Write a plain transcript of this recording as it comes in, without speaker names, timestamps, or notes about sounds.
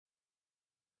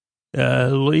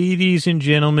Ladies and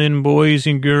gentlemen, boys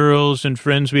and girls, and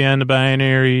friends beyond the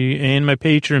binary, and my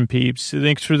patron peeps,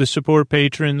 thanks for the support,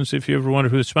 patrons. If you ever wonder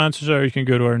who the sponsors are, you can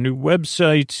go to our new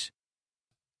website.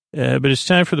 But it's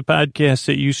time for the podcast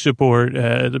that you support.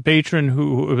 The person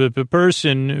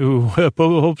who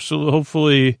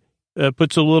hopefully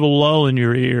puts a little lull in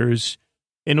your ears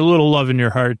and a little love in your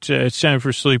heart. It's time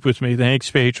for Sleep With Me.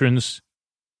 Thanks, patrons.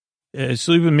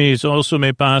 Sleep With Me is also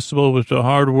made possible with the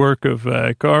hard work of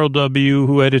Carl W.,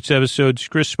 who edits episodes,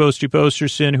 Chris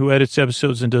Posterson, who edits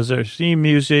episodes and does our theme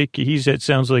music. He's at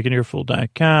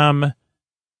soundslikeanearful.com.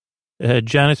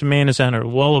 Jonathan Mann is on our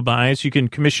lullabies. You can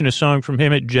commission a song from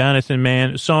him at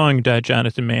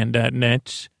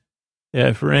song.jonathanmann.net.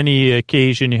 For any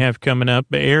occasion you have coming up.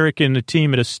 Eric and the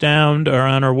team at Astound are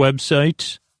on our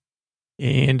website,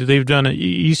 and they've done an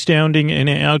astounding and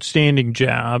outstanding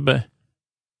job.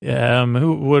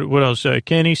 What else?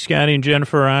 Kenny, Scotty, and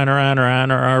Jennifer on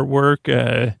our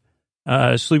artwork.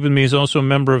 Sleep With Me is also a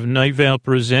member of Night Vale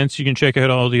Presents. You can check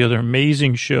out all the other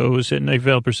amazing shows at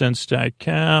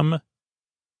nightvalepresents.com.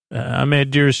 I'm at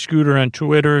Dearest Scooter on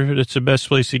Twitter. That's the best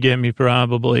place to get me,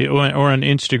 probably. Or on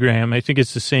Instagram. I think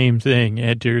it's the same thing,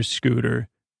 at Dearest Scooter.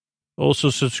 Also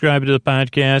subscribe to the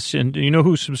podcast. And you know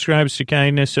who subscribes to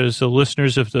kindness? As the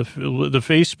listeners of the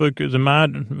Facebook,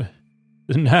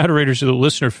 the moderators of the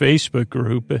listener Facebook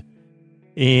group.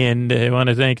 And I want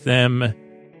to thank them.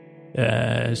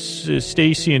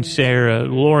 Stacy and Sarah,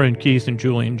 Lauren, Keith, and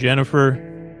Julie, and Jennifer.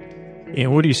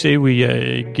 And what do you say we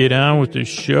get on with the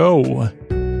show?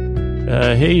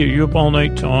 Hey, are you up all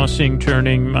night tossing,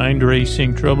 turning, mind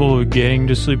racing, trouble getting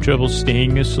to sleep, trouble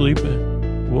staying asleep?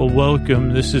 Well,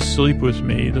 welcome. This is Sleep With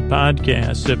Me, the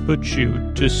podcast that puts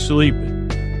you to sleep.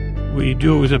 We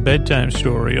do it with a bedtime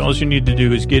story. All you need to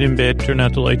do is get in bed, turn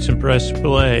out the lights, and press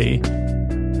play.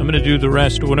 I'm going to do the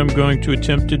rest. What I'm going to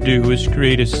attempt to do is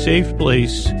create a safe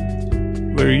place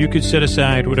where you could set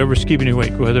aside whatever's keeping you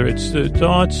awake, whether it's the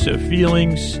thoughts,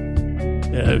 feelings,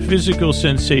 physical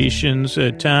sensations,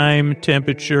 time,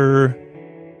 temperature,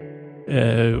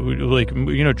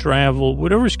 travel,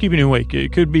 whatever's keeping you awake.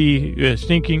 It could be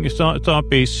thinking,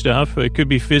 thought-based stuff. It could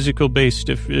be physical-based,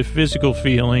 physical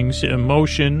feelings,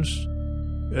 emotions.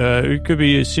 It could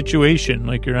be a situation,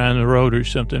 like you're on the road or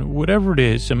something. Whatever it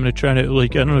is, I'm going to try to, I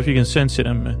don't know if you can sense it,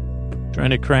 I'm trying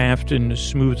to craft and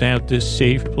smooth out this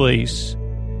safe place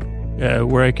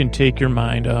where I can take your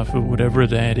mind off of whatever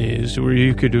that is, where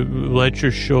you could let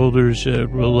your shoulders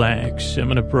relax. I'm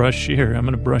going to brush the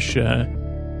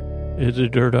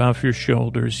dirt off your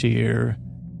shoulders here.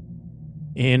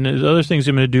 And the other things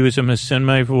I'm going to do is I'm going to send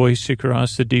my voice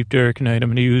across the deep, dark night. I'm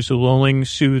going to use lulling,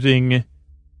 soothing,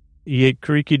 yet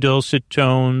creaky, dulcet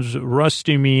tones,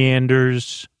 rusty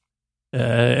meanders,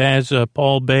 as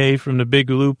Paul Bay from the Big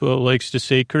Lupo likes to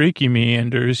say, creaky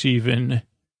meanders even.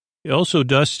 Also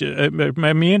dusty.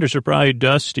 My meanders are probably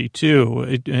dusty, too.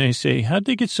 And I say, how'd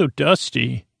they get so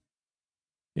dusty?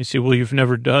 They say, well, you've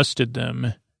never dusted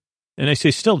them. And I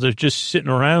say, still, they're just sitting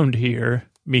around here,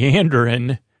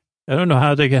 meandering. I don't know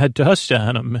how they got dust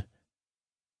on them.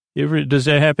 Does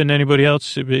that happen to anybody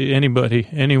else? Anybody?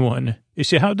 Anyone? You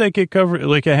see, how'd that get covered?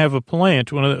 Like I have a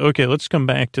plant. Okay, let's come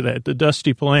back to that. The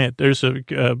dusty plant. There's a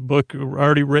book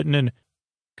already written and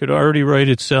could already write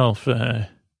itself. The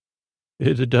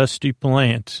dusty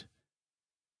plant.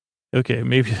 Okay,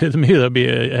 maybe there'll be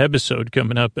an episode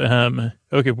coming up.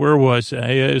 Okay, where was I?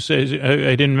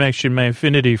 I didn't mention my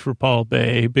affinity for Paul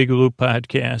Bay, Big Loop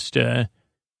podcast.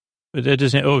 But that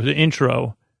doesn't. Oh, the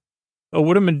intro. Oh,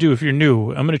 what I'm going to do if you're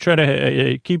new, I'm going to try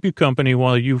to keep you company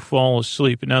while you fall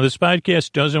asleep. Now, this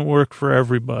podcast doesn't work for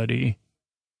everybody,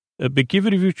 but give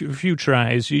it a few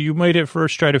tries. You might at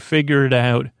first try to figure it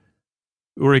out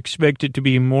or expect it to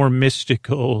be more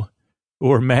mystical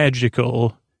or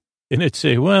magical. And it'd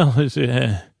say, well,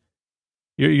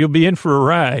 you'll be in for a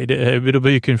ride. It'll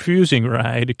be a confusing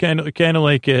ride. Kind of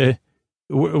like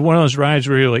one of those rides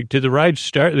where you're like, did the ride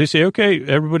start? They say, okay,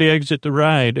 everybody exit the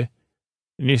ride.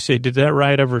 And you say, did that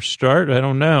ride ever start? I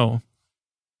don't know.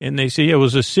 And they say, yeah, it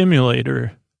was a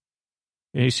simulator.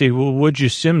 And you say, well, what'd you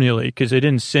simulate? Because I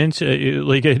didn't sense, I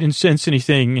didn't sense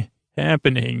anything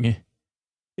happening.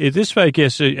 This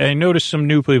podcast, I notice some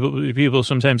new people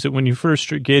sometimes that when you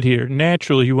first get here,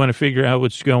 naturally you want to figure out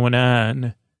what's going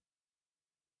on.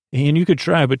 And you could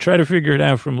try, but try to figure it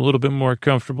out from a little bit more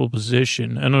comfortable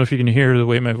position. I don't know if you can hear the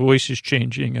way my voice is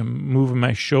changing. I'm moving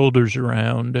my shoulders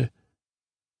around.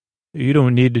 You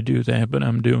don't need to do that, but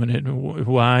I'm doing it.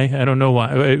 Why? I don't know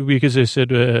why. Because I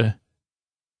said,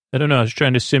 I don't know. I was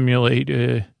trying to simulate.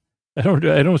 I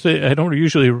don't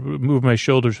usually move my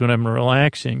shoulders when I'm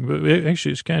relaxing, but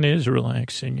actually, it kind of is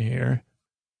relaxing here.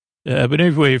 But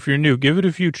anyway, if you're new, give it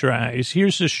a few tries.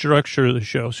 Here's the structure of the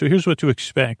show. So here's what to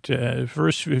expect.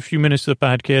 First, a few minutes of the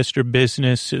podcast or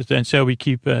business. That's how we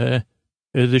keep the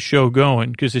show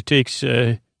going, because it takes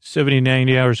 70,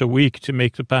 90 hours a week to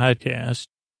make the podcast.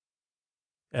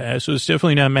 So it's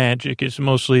definitely not magic. It's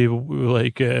mostly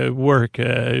like work,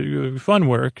 fun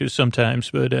work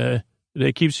sometimes, but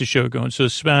that keeps the show going. So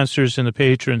the sponsors and the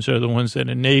patrons are the ones that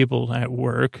enable that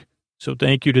work. So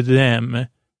thank you to them.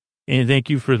 And thank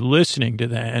you for listening to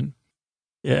that.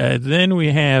 Then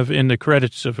we have in the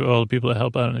credits of all the people that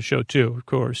help out on the show too, of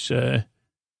course.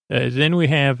 Then we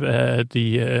have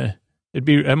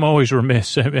I'm always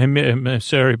remiss. I'm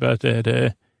sorry about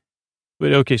that.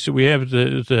 But okay, so we have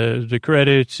the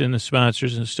credits and the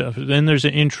sponsors and stuff. Then there's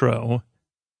an intro.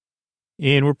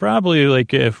 And we're probably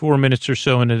like 4 minutes or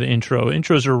so into the intro.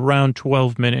 Intros are around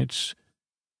 12 minutes.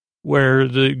 Where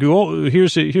the goal,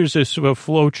 here's a sort of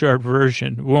flow chart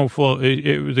version.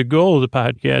 The goal of the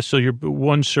podcast, so your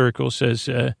one circle says,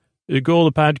 the goal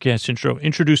of the podcast intro,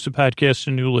 introduce the podcast to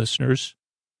new listeners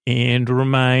and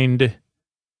remind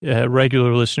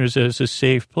regular listeners that it's a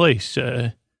safe place.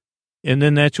 And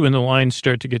then that's when the lines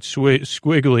start to get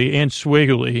squiggly and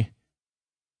swiggly.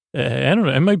 I don't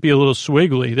know, it might be a little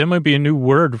swiggly. That might be a new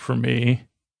word for me.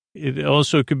 It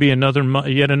also could be yet another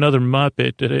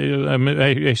Muppet.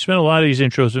 I spent a lot of these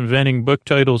intros inventing book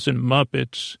titles and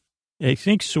Muppets. I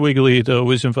think Swiggly, though,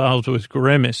 was involved with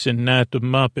Grimace and not the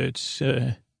Muppets.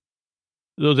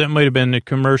 Though that might have been the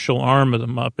commercial arm of the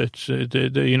Muppets.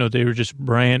 They were just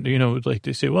like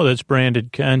they say, well, that's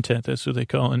branded content. That's what they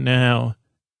call it now.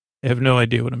 I have no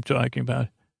idea what I'm talking about.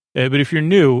 But if you're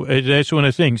new, that's one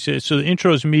of the things. So the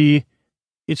intro is me.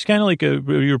 It's kind of like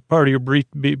you're part of your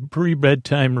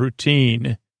pre-bedtime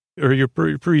routine or your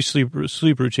pre-sleep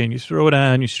routine. You throw it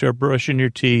on, you start brushing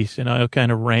your teeth, and I'll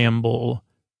kind of ramble.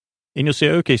 And you'll say,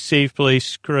 okay, safe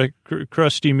place,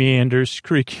 crusty meanders,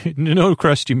 creek. No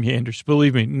crusty meanders,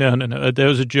 believe me. No, that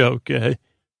was a joke.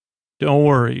 Don't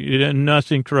worry,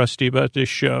 nothing crusty about this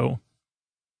show.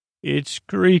 It's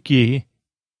creaky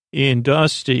and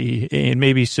dusty and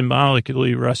maybe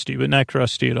symbolically rusty, but not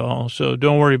crusty at all. So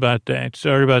don't worry about that.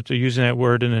 Sorry about using that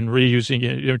word and then reusing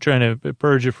it. I'm trying to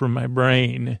purge it from my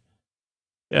brain.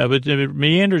 Yeah, but the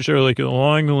meanders are like a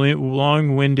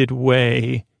long-winded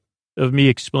way of me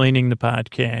explaining the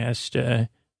podcast,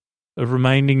 of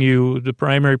reminding you the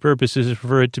primary purpose is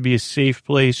for it to be a safe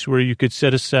place where you could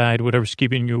set aside whatever's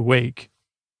keeping you awake.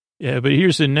 Yeah, but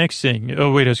here's the next thing.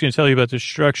 Oh, wait, I was going to tell you about the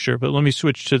structure, but let me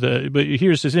switch to but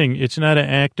here's the thing. It's not an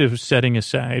active setting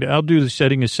aside. I'll do the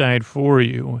setting aside for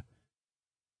you.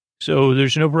 So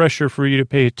there's no pressure for you to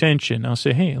pay attention. I'll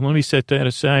say, hey, let me set that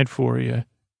aside for you.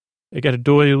 I got a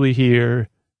doily here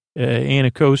and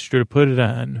a coaster to put it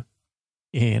on.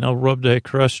 And I'll rub that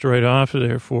crust right off of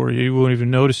there for you. You won't even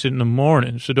notice it in the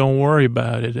morning, so don't worry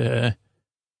about it.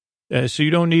 So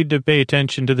you don't need to pay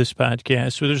attention to this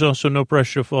podcast, but there's also no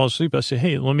pressure to fall asleep. I say,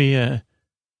 hey, let me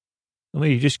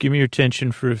just give me your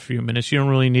attention for a few minutes. You don't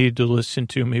really need to listen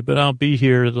to me, but I'll be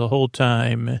here the whole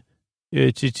time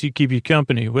to keep you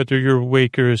company, whether you're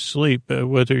awake or asleep,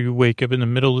 whether you wake up in the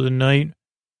middle of the night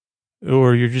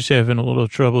or you're just having a little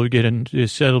trouble getting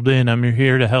settled in. I'm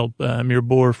here to help. I'm your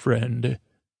boar friend.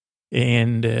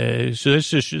 And so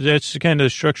that's kind of the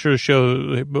structure of the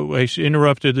show. But I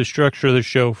interrupted the structure of the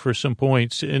show for some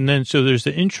points. And then so there's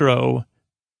the intro.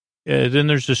 Then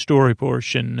there's the story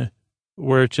portion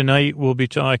where tonight we'll be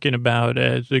talking about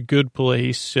The Good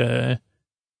Place.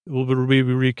 We'll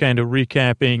be kind of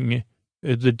recapping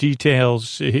the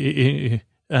details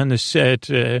on the set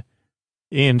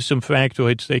and some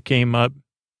factoids that came up.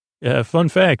 Fun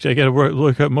fact, I got to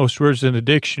look up most words in the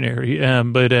dictionary,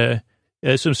 but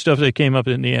some stuff that came up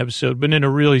in the episode, but in a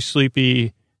really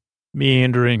sleepy,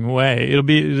 meandering way.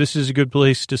 This is a good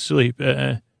place to sleep.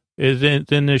 Then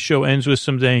the show ends with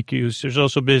some thank yous. There's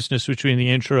also business between the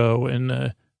intro and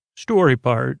the story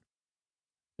part.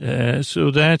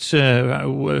 So that's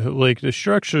like the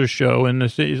structure of the show, and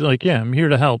I'm here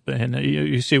to help. And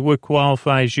you say, what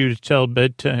qualifies you to tell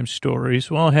bedtime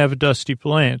stories? Well, I have dusty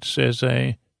plants, as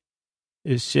I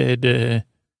said.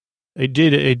 I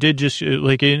did just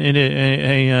like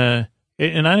and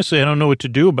honestly, I don't know what to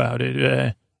do about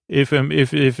it. If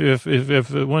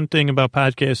one thing about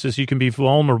podcasts is you can be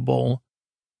vulnerable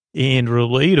and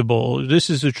relatable. This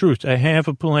is the truth. I have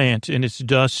a plant and it's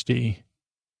dusty,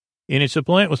 and it's a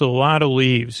plant with a lot of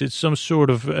leaves. It's some sort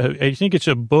of I think it's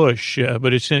a bush,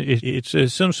 but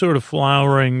it's some sort of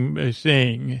flowering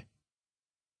thing.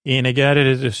 And I got it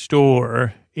at the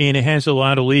store. And it has a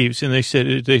lot of leaves. And they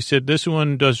said this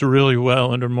one does really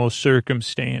well under most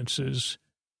circumstances.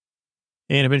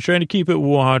 And I've been trying to keep it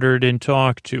watered and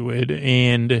talk to it,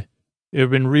 and I've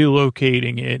been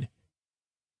relocating it.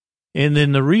 And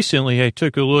then recently I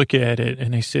took a look at it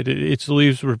and I said, its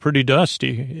leaves were pretty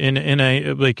dusty. And I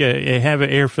have an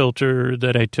air filter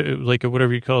that I took, like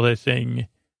whatever you call that thing.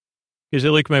 Because I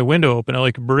like my window open. I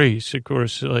like a breeze, of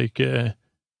course, but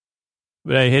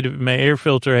I had my air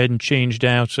filter hadn't changed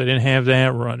out, so I didn't have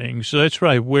that running. So that's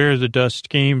probably where the dust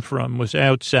came from, was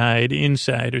outside,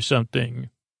 inside or something.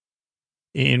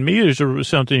 And maybe there's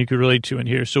something you could relate to in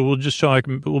here. So we'll just talk,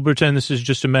 we'll pretend this is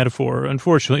just a metaphor.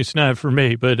 Unfortunately, it's not for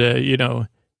me, but, And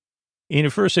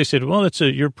at first I said, well,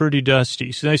 you're pretty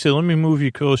dusty. So I said, let me move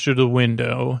you closer to the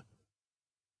window.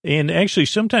 And actually,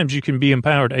 sometimes you can be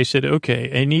empowered. I said,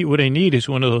 okay, what I need is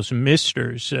one of those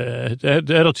misters.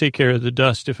 That'll take care of the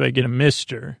dust if I get a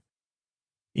mister.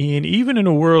 And even in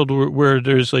a world where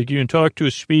there's you can talk to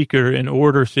a speaker and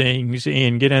order things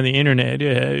and get on the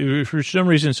internet, for some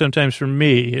reason, sometimes for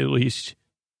me at least,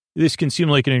 this can seem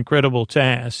like an incredible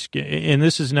task. And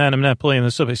I'm not playing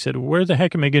this up. I said, where the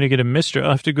heck am I going to get a mister?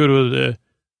 I'll have to go to the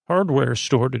hardware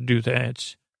store to do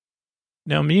that.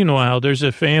 Now, meanwhile, there's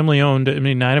a family-owned,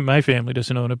 not my family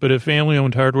doesn't own it, but a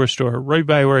family-owned hardware store right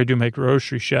by where I do my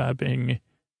grocery shopping,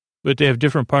 but they have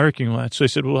different parking lots. So I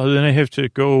said, well, then I have to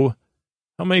go.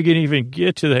 How am I going to even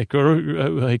get to that?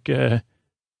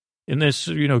 In this,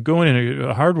 going in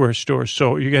a hardware store.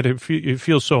 So you got to it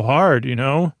feels so hard,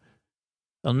 I'll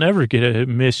never get a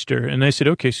mister. And I said,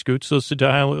 okay, Scoots, we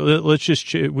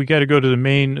got to go to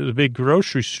the big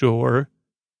grocery store.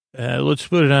 Let's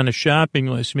put it on a shopping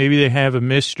list. Maybe they have a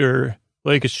mister,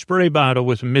 like a spray bottle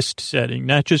with a mist setting,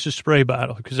 not just a spray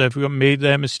bottle, because I've made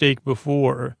that mistake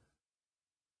before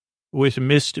with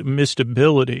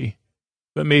mistability.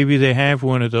 But maybe they have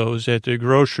one of those at the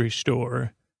grocery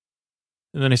store.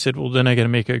 And then I said, well, then I got to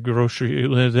make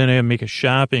a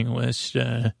shopping list.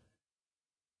 I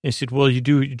said, well, you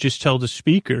just tell the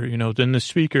speaker, then the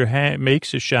speaker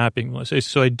makes a shopping list.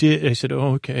 So I did. I said,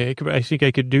 oh, okay, I think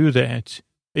I could do that.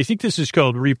 I think this is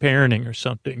called reparenting or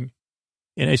something.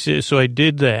 And I said, so I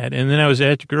did that. And then I was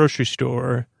at the grocery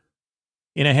store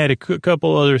and I had a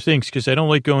couple other things because I don't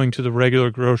like going to the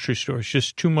regular grocery store. It's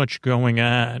just too much going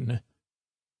on.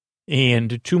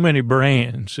 And too many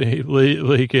brands, it's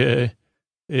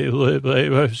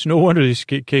no wonder these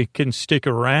can stick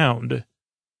around.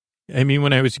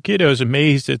 When I was a kid, I was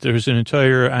amazed that there was an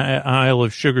entire aisle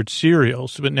of sugared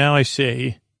cereals, but now I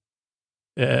say,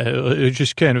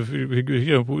 just kind of,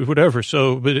 whatever.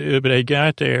 So, but I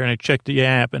got there and I checked the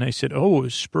app and I said, oh, a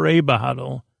spray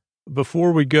bottle.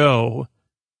 Before we go,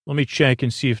 let me check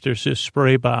and see if there's a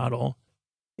spray bottle.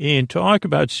 And talk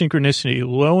about synchronicity.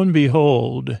 Lo and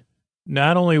behold,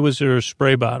 not only was there a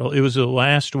spray bottle, it was the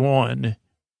last one.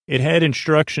 It had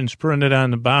instructions printed on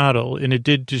the bottle, and it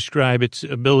did describe its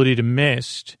ability to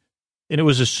mist. And it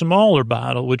was a smaller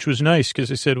bottle, which was nice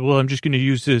because I said, well, I'm just going to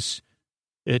use this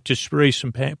to spray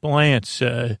some plants.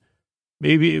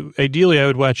 Maybe, ideally, I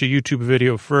would watch a YouTube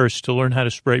video first to learn how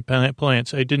to spray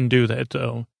plants. I didn't do that,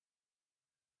 though.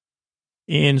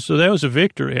 And so that was a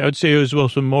victory. I would say it was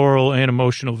both a moral and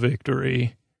emotional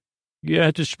victory.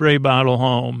 Got the spray bottle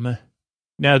home.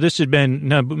 Now,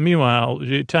 meanwhile,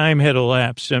 time had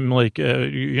elapsed. I'm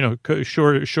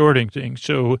shorting things.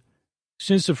 So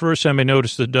since the first time I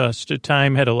noticed the dust,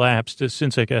 time had elapsed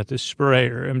since I got this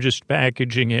sprayer. I'm just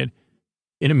packaging it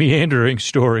in a meandering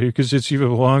story because it's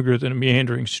even longer than a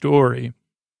meandering story.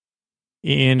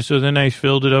 And so then I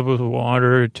filled it up with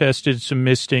water, tested some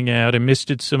misting out. I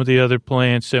misted some of the other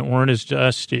plants that weren't as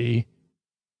dusty.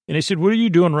 And I said, what are you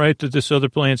doing right that this other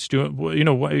plant's doing?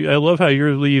 I love how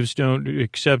your leaves don't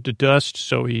accept dust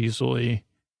so easily.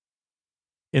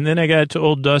 And then I got to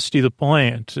old Dusty the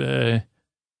plant, and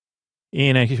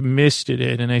I misted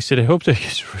it. And I said, I hope that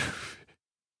gets...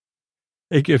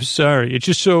 I'm sorry. It's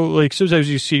just so, sometimes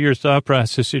you see your thought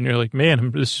process and you're like,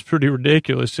 man, this is pretty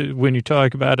ridiculous when you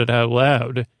talk about it out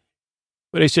loud.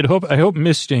 But I said, I hope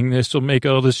misting this will make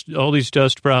all these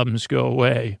dust problems go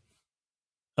away.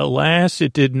 Alas,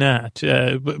 it did not.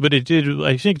 But it did.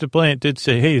 I think the plant did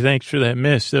say, hey, thanks for that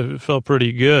mist. That felt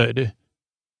pretty good.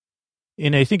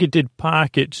 And I think it did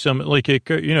pocket some,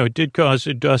 it did cause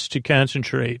the dust to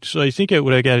concentrate. So I think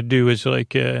what I got to do is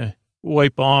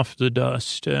wipe off the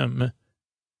dust.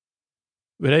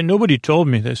 But nobody told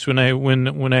me this when I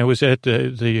was at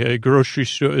the grocery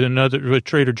store,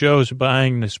 Trader Joe's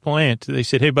buying this plant. They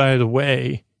said, hey, by the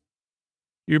way,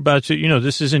 you're about to,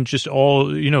 this isn't just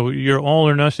all, you're all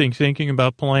or nothing thinking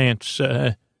about plants.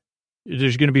 There's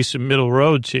going to be some middle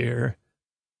roads here.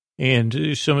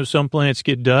 And some plants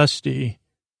get dusty.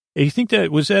 I think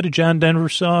was that a John Denver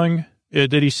song?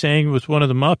 that he sang with one of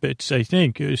the Muppets, I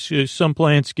think. Some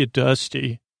plants get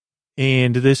dusty,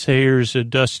 and this hair's a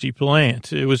dusty plant.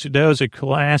 That was a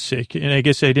classic, and I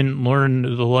guess I didn't learn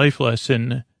the life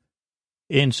lesson.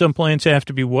 And some plants have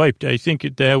to be wiped. I think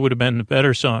that would have been the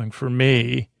better song for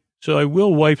me. So I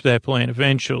will wipe that plant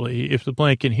eventually. If the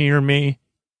plant can hear me,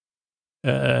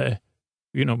 eventually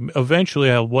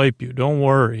I'll wipe you. Don't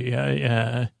worry.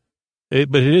 But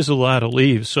it is a lot of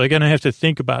leaves, so I'm going to have to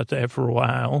think about that for a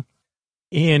while.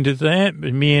 And that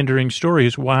meandering story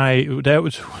is why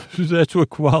that's what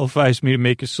qualifies me to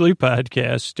make a sleep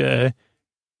podcast,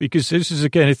 because this is the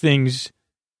kind of things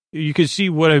you can see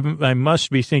what I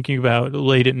must be thinking about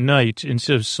late at night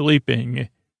instead of sleeping.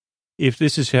 If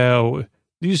this is how,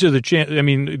 these are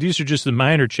these are just the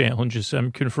minor challenges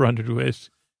I'm confronted with.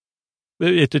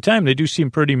 But at the time, they do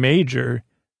seem pretty major.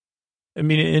 I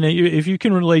mean, and if you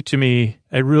can relate to me,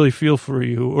 I really feel for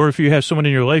you. Or if you have someone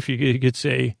in your life, you could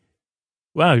say,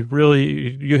 wow,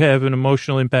 really, you have an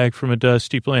emotional impact from a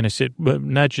dusty plant. I said, but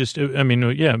not just,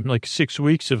 like 6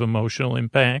 weeks of emotional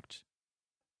impact.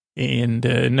 And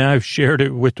now I've shared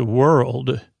it with the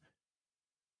world.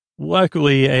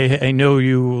 Luckily, I know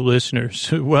you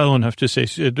listeners well enough to say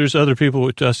there's other people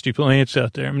with dusty plants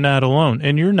out there. I'm not alone,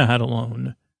 and you're not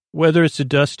alone. Whether it's a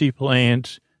dusty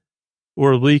plant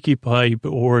or a leaky pipe,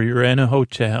 or you're in a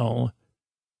hotel,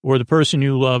 or the person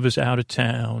you love is out of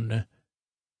town,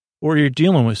 or you're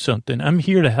dealing with something, I'm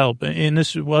here to help. And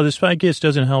while this podcast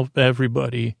doesn't help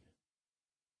everybody,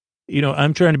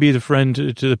 I'm trying to be the friend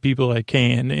to the people I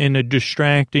can, and a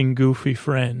distracting, goofy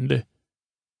friend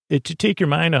to take your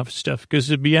mind off stuff. Because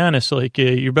to be honest,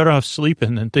 you're better off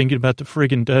sleeping than thinking about the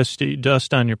friggin'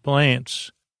 dust on your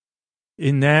plants.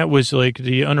 And that was like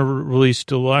the unreleased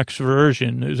deluxe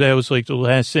version. That was like the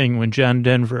last thing when John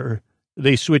Denver,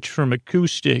 they switched from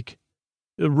acoustic.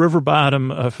 The River Bottom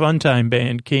Funtime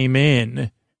Band came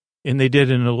in, and they did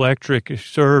an electric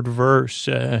third verse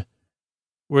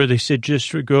where they said,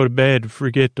 just go to bed,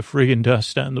 forget the friggin'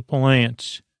 dust on the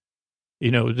plants.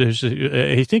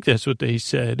 I think that's what they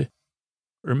said.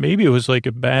 Or maybe it was like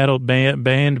a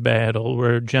band battle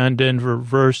where John Denver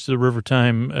versed the River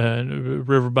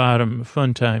Bottom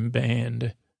Funtime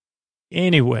Band.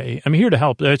 Anyway, I'm here to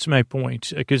help. That's my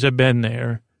point, because I've been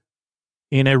there.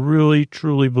 And I really,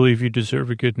 truly believe you deserve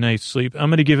a good night's sleep.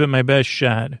 I'm going to give it my best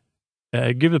shot.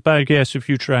 Give the podcast a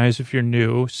few tries if you're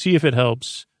new. See if it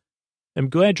helps. I'm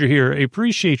glad you're here. I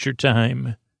appreciate your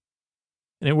time.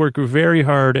 And I work very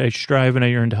hard. I strive and I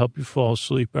yearn to help you fall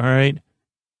asleep, all right?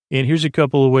 And here's a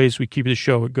couple of ways we keep the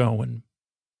show going.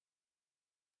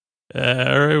 All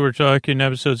right, we're talking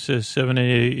episodes 7 and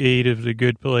 8 of The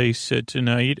Good Place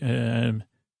tonight in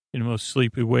the most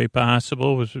sleepy way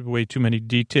possible with way too many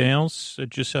details,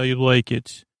 just how you like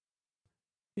it.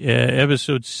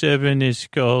 Episode 7 is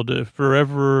called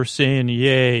Forever Saying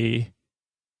Yay.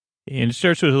 And it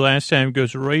starts with the last time,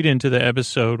 goes right into the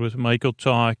episode with Michael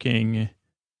talking.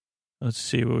 Let's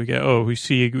see what we got. Oh, we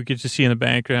get to see in the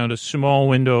background a small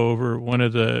window over one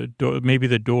of maybe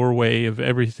the doorway of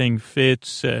Everything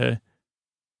Fits. The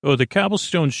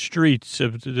cobblestone streets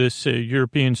of this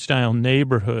European-style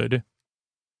neighborhood.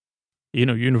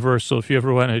 Universal, if you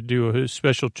ever want to do a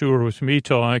special tour with me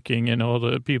talking and all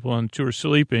the people on the tour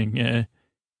sleeping,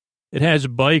 it has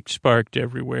bikes parked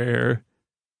everywhere.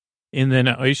 And then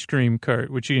an ice cream cart,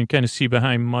 which you can kind of see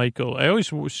behind Michael. I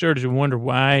always started to wonder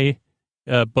why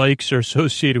bikes are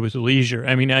associated with leisure.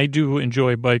 I mean, I do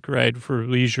enjoy a bike ride for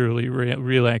leisurely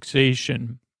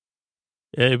relaxation.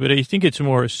 But I think it's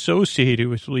more associated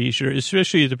with leisure,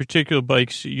 especially the particular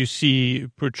bikes you see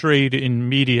portrayed in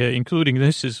media, including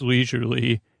this as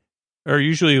leisurely, are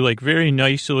usually like very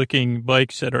nice looking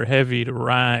bikes that are heavy to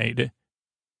ride.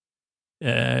 So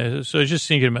I was just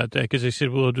thinking about that because I said,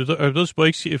 well, are those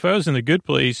bikes, if I was in the good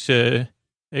place, I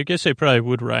guess I probably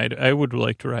would ride. I would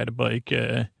like to ride a bike.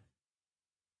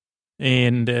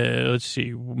 Let's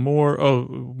see, what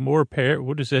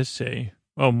does that say?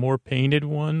 Oh, more painted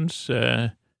ones.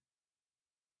 The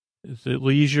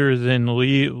leisure than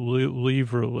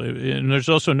lever. And there's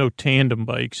also no tandem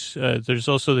bikes. There's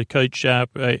also the kite shop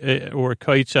or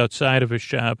kites outside of a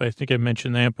shop. I think I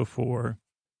mentioned that before.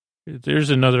 There's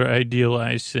another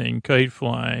idealized thing, kite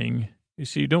flying. You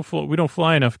see, we don't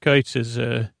fly enough kites as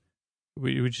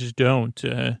we just don't.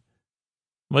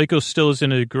 Michael still is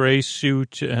in a gray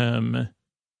suit.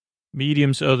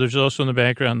 Mediums. Oh, there's also in the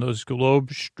background those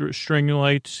globe string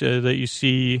lights that you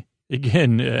see.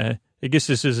 Again, I guess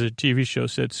this is a TV show,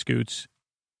 said Scoots.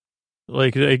 I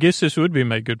guess this would be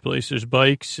my good place. There's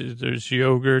bikes, there's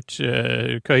yogurt,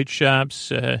 kite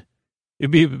shops. It'd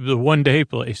be the one-day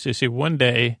place. They say one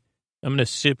day I'm going to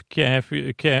sip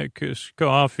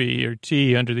coffee or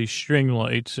tea under these string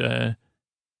lights in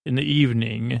the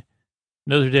evening.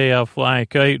 Another day I'll fly a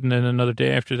kite, and then another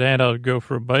day after that I'll go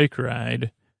for a bike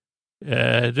ride.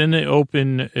 Then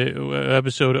the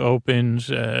episode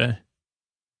opens.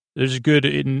 There's good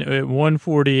in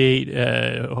 148.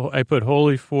 I put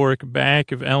Holy Fork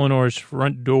back of Eleanor's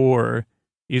front door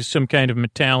is some kind of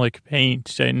metallic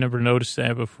paint. I never noticed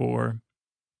that before.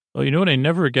 Well, you know what? I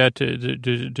never got to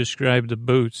describe the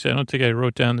boots. I don't think I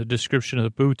wrote down the description of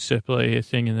the boots that play a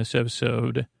thing in this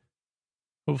episode.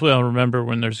 Hopefully I'll remember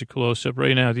when there's a close-up.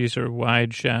 Right now, these are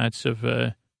wide shots of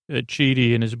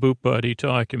Chidi and his boot buddy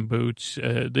talking boots.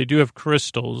 They do have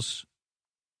crystals.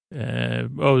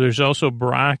 There's also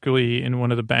broccoli in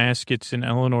one of the baskets in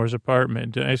Eleanor's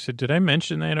apartment. I said, did I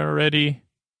mention that already?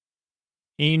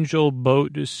 Angel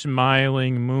boat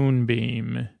smiling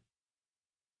moonbeam.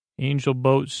 Angel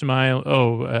boat smile.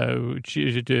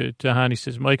 Tahani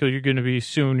says, Michael, you're going to be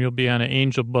soon. You'll be on an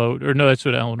angel boat. Or no, that's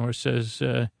what Eleanor says.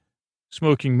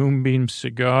 Smoking moonbeam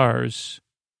cigars.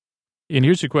 And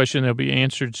here's a question that'll be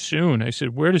answered soon. I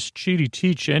said, where does Chidi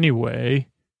teach anyway?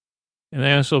 And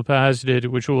they also posited,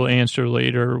 which we'll answer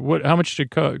later, how much do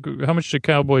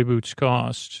cowboy boots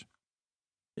cost?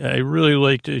 I really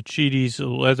liked Chidi's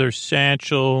leather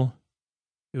satchel.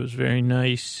 It was very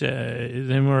nice.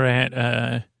 Then we're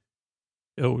at,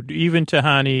 even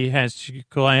Tahani has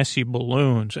classy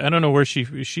balloons. I don't know where she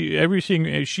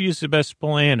is the best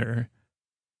planner.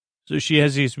 So she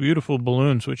has these beautiful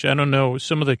balloons, which I don't know,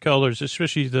 some of the colors,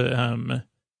 especially the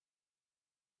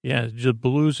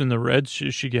blues and the reds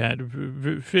she got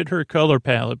fit her color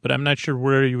palette, but I'm not sure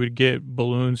where you would get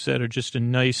balloons that are just a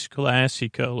nice, classy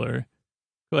color.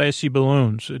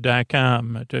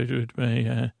 ClassyBalloons.com.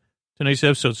 Tonight's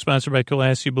episode sponsored by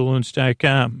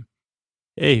ClassyBalloons.com.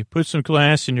 Hey, put some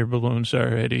class in your balloons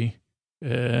already,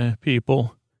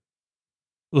 people.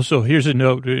 Also, here's a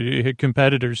note, a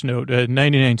competitor's note.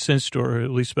 99-cent store,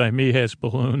 at least by me, has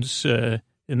balloons, and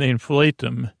they inflate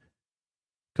them.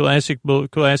 Classy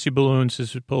Balloons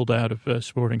is pulled out of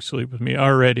Sporting Sleep with me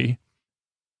already.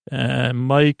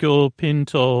 Michael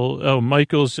Pintle. Oh,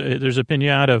 Michael's, there's a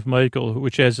pinata of Michael,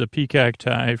 which has a peacock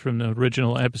tie from the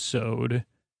original episode.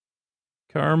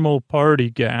 Caramel Party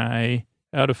Guy,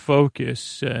 out of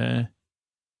focus.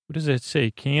 What does that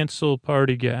say? Cancel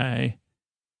Party Guy,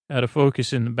 out of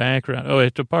focus in the background. Oh,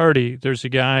 at the party, there's a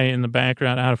guy in the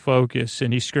background out of focus,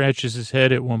 and he scratches his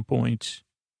head at one point.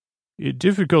 A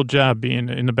difficult job being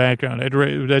in the background.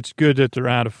 That's good that they're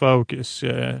out of focus.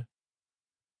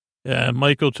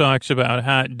 Michael talks about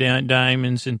hot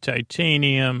diamonds and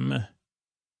titanium.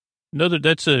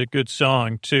 That's a good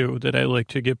song, too, that I like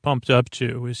to get pumped up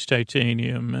to, is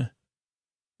Titanium.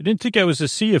 I didn't think I was a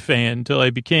Sia fan until I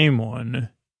became one.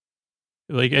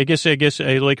 Like, I guess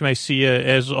I like my Sia,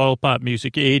 as all pop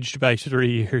music, aged by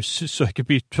 3 years, so I could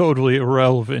be totally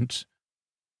irrelevant.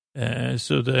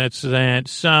 So that's that.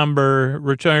 Somber.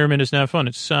 Retirement is not fun.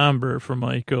 It's somber for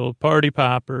Michael. Party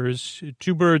poppers.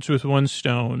 2 birds with 1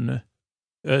 stone.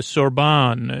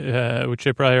 Sorbonne, which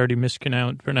I probably already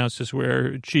mispronounced, is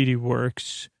where Chidi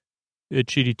works.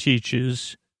 Chidi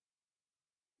teaches.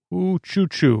 Ooh,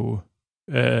 choo-choo.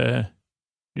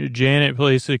 Janet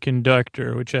plays the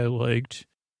conductor, which I liked.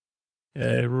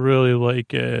 I really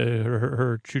like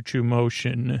her choo-choo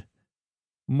motion.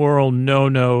 Moral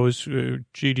no-nos.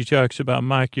 Chidi talks about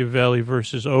Machiavelli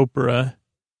versus Oprah.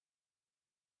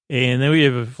 And then we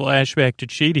have a flashback to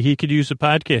Chidi. He could use a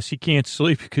podcast. He can't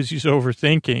sleep because he's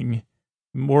overthinking.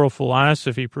 Moral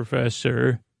philosophy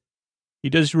professor. He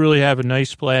does really have a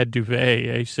nice plaid duvet.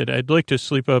 I said, I'd like to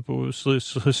sleep up with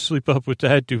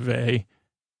that duvet.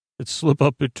 Let's slip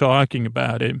up to talking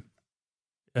about it.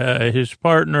 His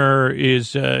partner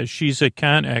is, she's a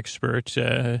con expert.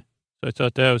 So I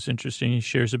thought that was interesting. He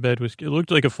shares a bed with, it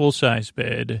looked like a full-size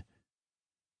bed.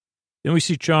 Then we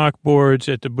see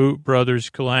chalkboards at the Boot Brothers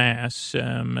class.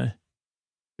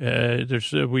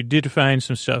 We did find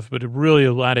some stuff, but really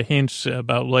a lot of hints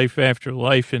about life after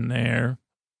life in there.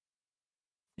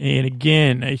 And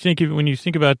again, I think when you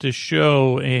think about this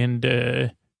show and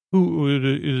the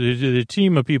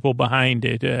team of people behind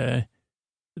it,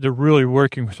 they're really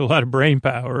working with a lot of brain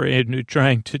power and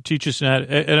trying to teach us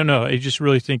not, I don't know, I just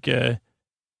really think,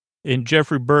 and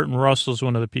Jeffrey Burton Russell's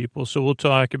one of the people, so we'll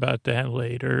talk about that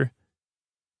later.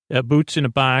 Boots in a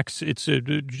box.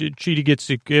 Chidi gets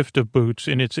a gift of boots,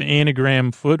 and it's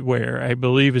anagram footwear, I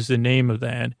believe is the name of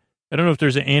that. I don't know if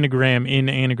there's an anagram in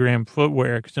anagram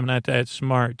footwear because I'm not that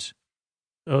smart.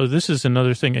 Oh, this is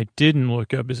another thing I didn't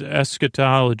look up is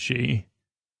eschatology.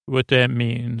 What that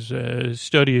means.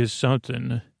 Study is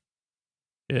something.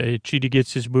 Chidi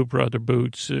gets his boot brother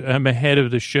boots. I'm ahead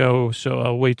of the show, so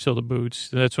I'll wait till the boots.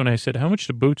 That's when I said, how much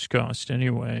do boots cost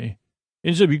anyway?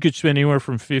 Ends up you could spend anywhere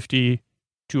from 50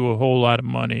 to a whole lot of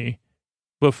money.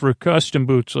 But for custom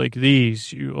boots like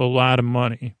these, a lot of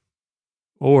money.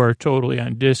 Or totally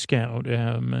on discount.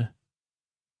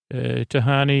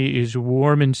 Tahani is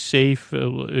warm and safe.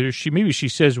 Maybe she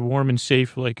says warm and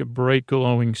safe like a bright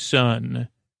glowing sun.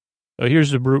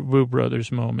 Here's the Boot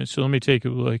Brothers moment. So let me take a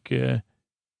look. You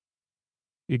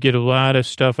get a lot of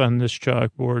stuff on this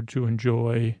chalkboard to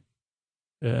enjoy.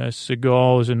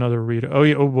 Seagal is another reader. Oh,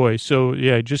 yeah. Oh, boy. So,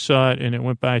 yeah, I just saw it, and it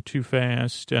went by too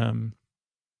fast.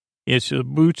 Yeah, so the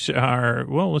boots are,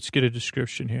 well, let's get a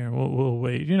description here. We'll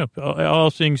wait. You know, all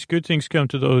things, good things come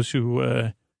to those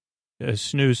who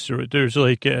snooze through it. There's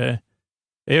like, I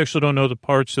actually don't know the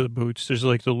parts of the boots. There's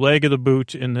like the leg of the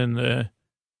boot and then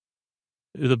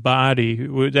the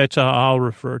body. That's how I'll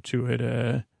refer to it.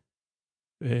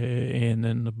 And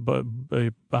then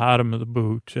the bottom of the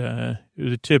boot,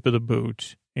 the tip of the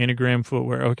boot, anagram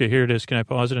footwear. Okay, here it is. Can I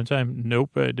pause it in time?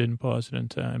 Nope, I didn't pause it in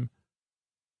time.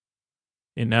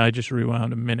 And now I just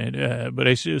rewound a minute. But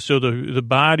I see, so the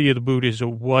body of the boot is a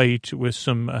white with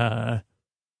some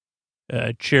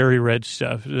cherry red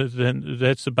stuff. Then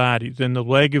that's the body. Then the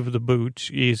leg of the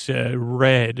boot is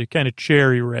red, kind of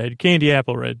cherry red, candy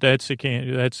apple red. That's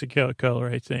the color,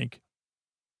 I think.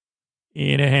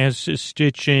 And it has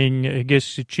stitching. I guess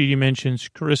Chidi mentions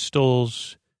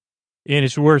crystals, and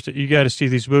it's worth it. You got to see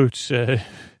these boots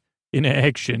in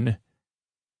action.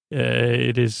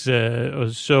 It is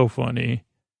so funny.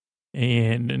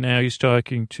 And now he's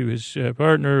talking to his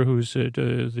partner, who's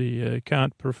the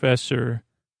Kant professor.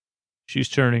 She's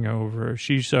turning over.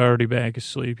 She's already back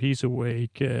asleep. He's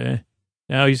awake.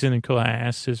 Now he's in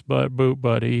class, his boot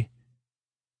buddy.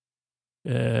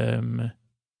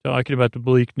 Talking about the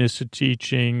bleakness of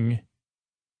teaching.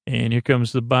 And here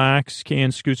comes the box.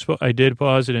 Can Scoots. I did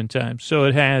pause it in time. So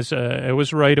it has, I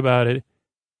was right about it.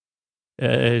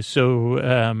 Okay, so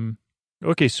on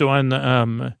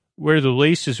the, where the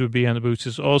laces would be on the boots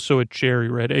is also a cherry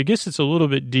red. I guess it's a little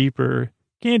bit deeper,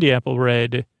 candy apple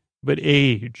red, but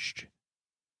aged.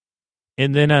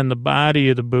 And then on the body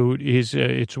of the boot is,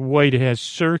 it's white. It has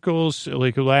circles,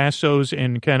 like lassos,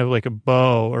 and kind of like a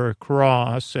bow or a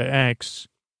cross, an X.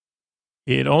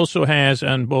 It also has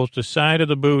on both the side of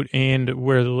the boot and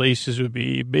where the laces would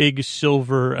be, big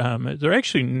silver. They're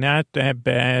actually not that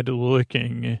bad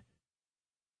looking,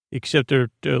 except they're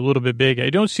a little bit big.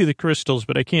 I don't see the crystals,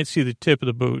 but I can't see the tip of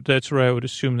the boot. That's where I would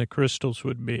assume the crystals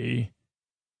would be.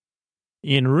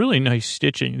 In really nice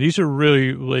stitching. These are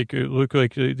really look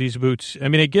like these boots. I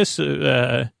mean, I guess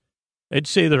I'd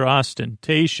say they're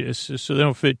ostentatious, so they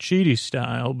don't fit Chidi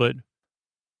style, but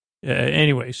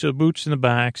anyway, so boots in the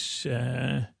box.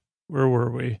 Where were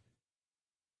we?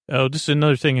 Oh, this is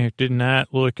another thing I did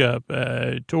not look up.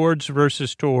 Towards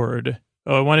versus toward.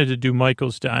 Oh, I wanted to do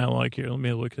Michael's dialogue here. Let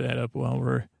me look that up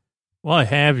while I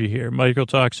have you here. Michael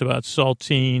talks about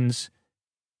saltines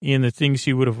and the things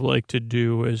he would have liked to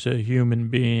do as a human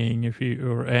being,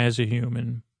 or as a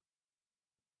human.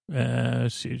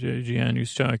 Let's see,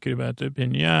 Gianni's talking about the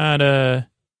pinata,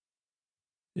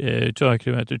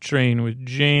 talking about the train with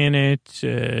Janet,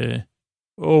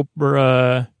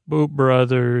 Oprah, Boot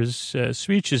Brothers,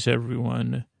 speeches,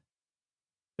 everyone.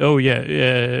 Oh, yeah,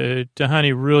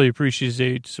 Tahani really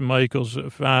appreciates Michael's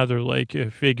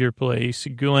father-like figure place.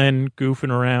 Glenn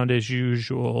goofing around as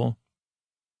usual.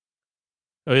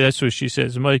 Oh, that's what she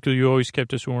says. Michael, you always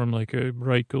kept us warm like a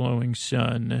bright, glowing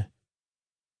sun.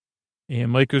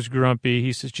 And Michael's grumpy.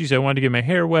 He says, geez, I wanted to get my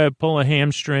hair wet, pull a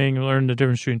hamstring, learn the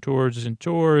difference between towards and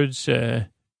towards,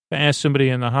 pass somebody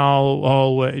in the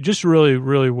hallway. Just really,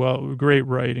 really well. Great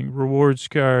writing. Rewards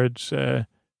cards,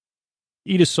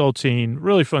 eat a saltine.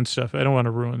 Really fun stuff. I don't want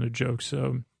to ruin the joke,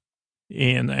 so.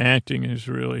 And the acting is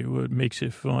really what makes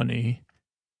it funny.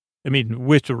 I mean,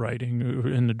 with the writing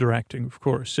and the directing, of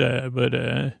course. But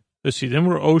let's see. Then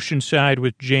we're Oceanside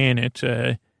with Janet.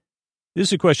 This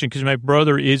is a question because my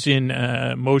brother is in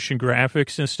motion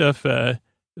graphics and stuff.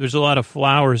 There's a lot of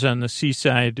flowers on the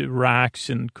seaside rocks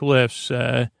and cliffs.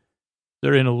 They're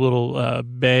in a little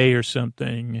bay or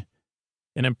something.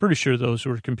 And I'm pretty sure those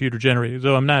were computer generated.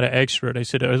 Though I'm not an expert. I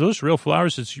said, are those real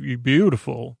flowers? It's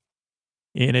beautiful.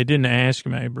 And I didn't ask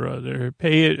my brother.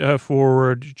 Pay it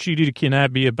forward. Chidi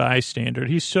cannot be a bystander.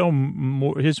 He's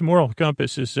his moral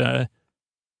compass is on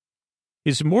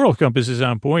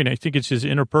point. I think it's his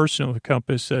interpersonal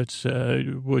compass that's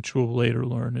which we'll later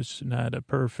learn is not a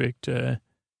perfect.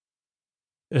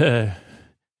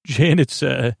 Janet's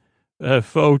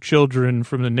faux children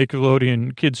from the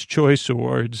Nickelodeon Kids' Choice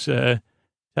Awards.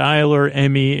 Tyler,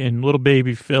 Emmy, and little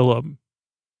baby Philip.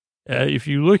 If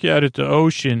you look out at the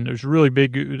ocean, there's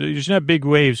not big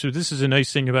waves, so this is a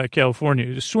nice thing about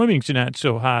California. The swimming's not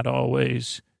so hot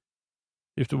always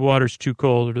if the water's too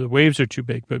cold or the waves are too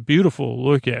big, but beautiful.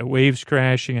 Look at waves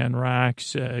crashing on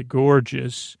rocks,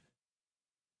 gorgeous.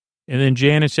 And then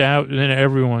Janet's out, and then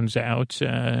everyone's out.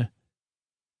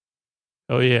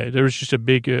 Oh, yeah, there was just a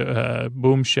big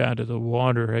boom shot of the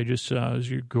water I just saw. It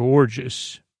was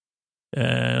gorgeous.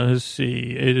 Let's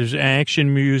see. There's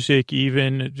action music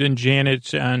even. Then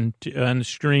Janet's on the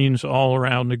screens all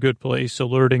around the good place,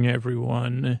 alerting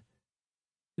everyone.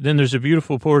 Then there's a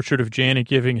beautiful portrait of Janet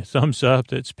giving a thumbs up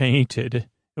that's painted.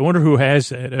 I wonder who has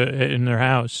that in their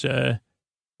house.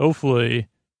 Hopefully,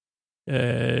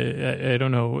 I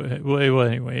don't know. Well,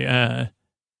 anyway,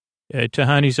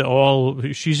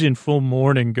 Tahani's she's in full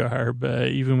mourning garb,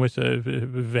 even with a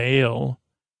veil.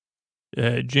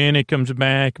 Janet comes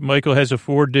back. Michael has a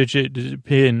 4-digit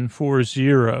pin, 4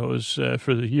 zeros,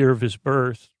 for the year of his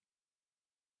birth.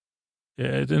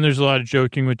 Then there's a lot of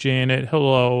joking with Janet.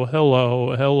 Hello,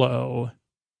 hello, hello.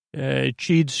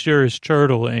 Cheedster is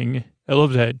turtling. I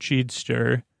love that,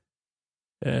 Cheedster.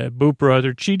 Boop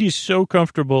Brother. Cheedy's so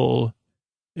comfortable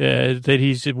that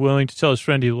he's willing to tell his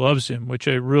friend he loves him, which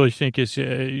I really think is,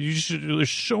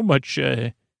 there's so much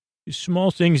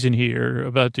small things in here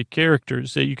about the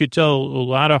characters that you could tell a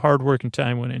lot of hard work and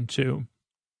time went into.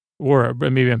 Or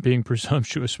maybe I'm being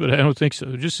presumptuous, but I don't think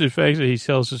so. Just the fact that he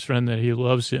tells his friend that he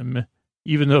loves him,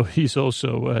 even though he's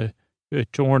also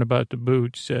torn about the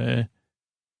boots.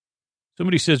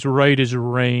 Somebody says right as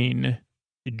rain.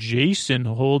 Jason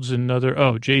holds another.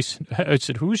 Oh, Jason. I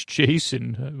said, who's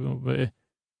Jason?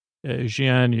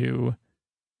 Jianyu.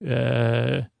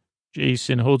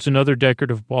 Jason holds another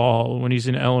decorative ball when he's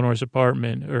in Eleanor's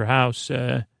apartment or house.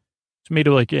 It's made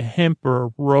of like a hemp or a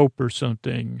rope or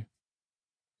something.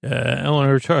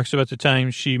 Eleanor talks about the time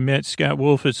she met Scott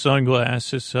Wolf at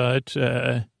Sunglasses Hut.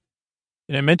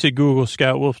 And I meant to Google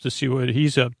Scott Wolf to see what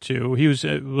he's up to. He was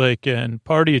like in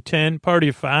Party of 10, Party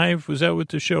of 5. Was that what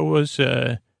the show was?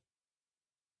 Hello,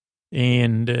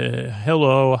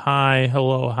 hi.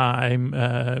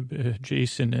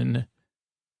 Jason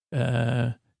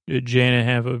and Janet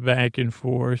have a back and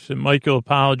forth. And Michael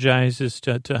apologizes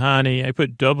to Tahani. I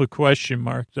put double question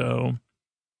mark, though.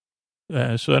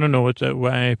 So I don't know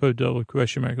why I put double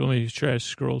question mark. Let me try to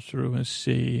scroll through and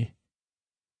see.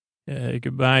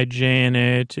 Goodbye,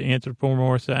 Janet.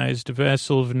 Anthropomorphized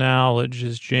vessel of knowledge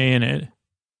is Janet.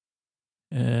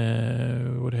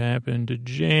 What happened to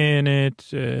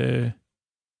Janet?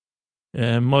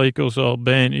 Michael's all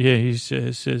bent. Yeah, he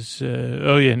says,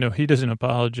 oh, yeah, no, he doesn't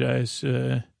apologize.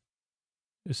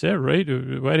 Is that right?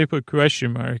 Why did he put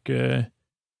question mark?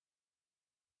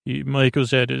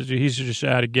 Michael's he's just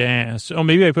out of gas. Oh,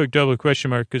 maybe I put double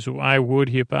question mark because why would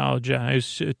he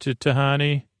apologize to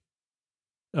Tahani?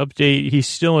 Update, he's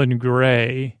still in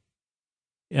gray.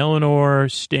 Eleanor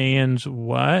stands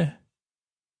what?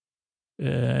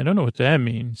 I don't know what that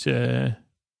means. There's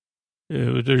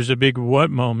a big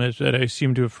what moment that I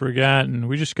seem to have forgotten.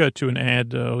 We just got to an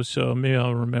ad, though, so maybe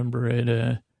I'll remember it.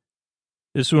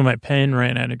 This is when my pen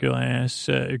ran out of gas.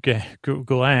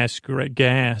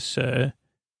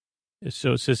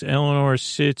 So it says Eleanor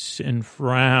sits and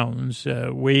frowns.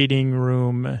 Waiting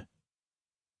room.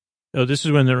 Oh, this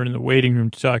is when they're in the waiting room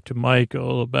to talk to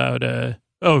Michael about,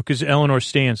 because Eleanor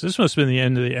stands. This must have been the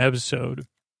end of the episode.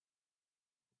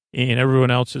 And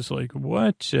everyone else is like,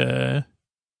 what? And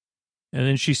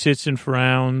then she sits and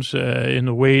frowns in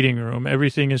the waiting room.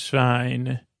 Everything is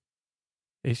fine.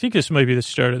 I think this might be the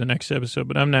start of the next episode,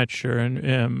 but I'm not sure. And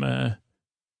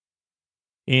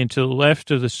to the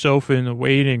left of the sofa in the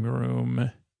waiting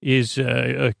room is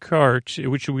a cart,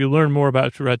 which we learn more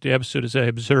about throughout the episode as I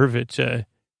observe it.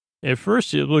 At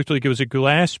first, it looked like it was a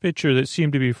glass pitcher that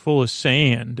seemed to be full of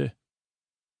sand.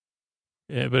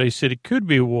 But I said it could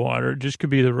be water, it just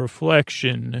could be the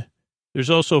reflection.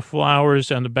 There's also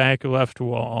flowers on the back left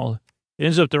wall. It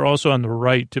ends up they're also on the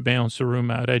right to balance the room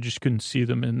out. I just couldn't see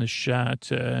them in the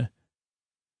shot. And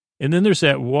then there's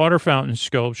that water fountain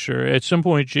sculpture. At some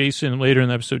point, later in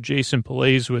the episode, Jason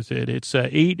plays with it. It's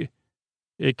 8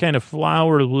 kind of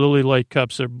flower lily-like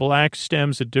cups. They're black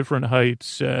stems at different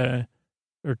heights.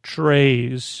 Or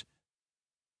trays,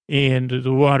 and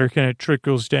the water kind of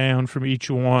trickles down from each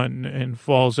one and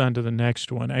falls onto the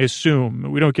next one. I assume.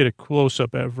 We don't get a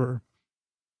close-up ever.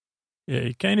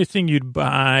 Kind of thing you'd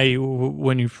buy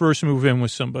when you first move in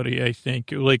with somebody, I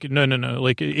think. Like, no,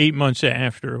 like 8 months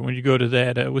after, when you go to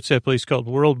that, what's that place called?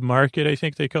 World Market, I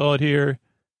think they call it here.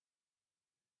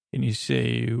 And you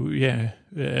say, yeah,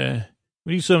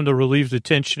 We need something to relieve the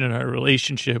tension in our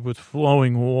relationship with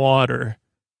flowing water.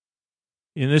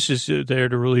 And this is there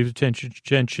to relieve the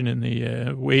tension in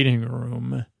the waiting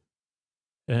room.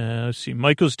 Let's see.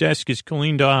 Michael's desk is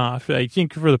cleaned off, I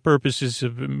think, for the purposes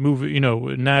of moving,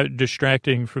 not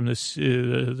distracting from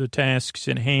the tasks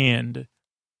in hand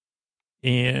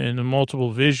and the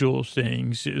multiple visual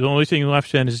things. The only thing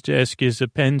left on his desk is a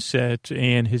pen set,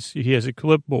 and he has a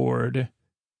clipboard.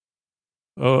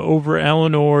 Over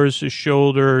Eleanor's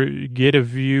shoulder, get a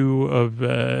view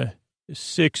of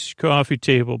 6 coffee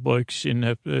table books in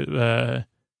a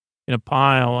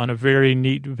pile on a very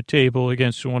neat table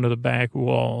against one of the back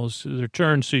walls. They're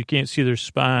turned so you can't see their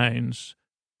spines.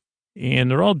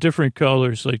 And they're all different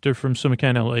colors, like they're from some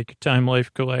kind of like Time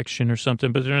Life collection or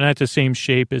something, but they're not the same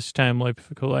shape as Time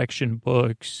Life collection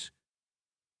books.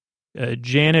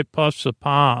 Janet puffs a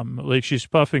palm like she's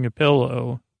puffing a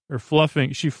pillow, or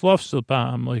fluffing. She fluffs the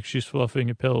palm like she's fluffing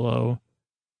a pillow.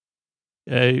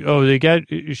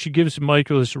 She gives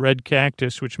Michael this red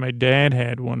cactus, which my dad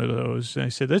had one of those. And I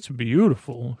said, that's a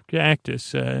beautiful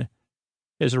cactus.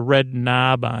 Has a red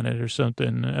knob on it or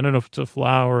something. I don't know if it's a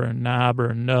flower, a knob,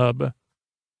 or a nub.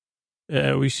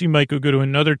 We see Michael go to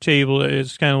another table.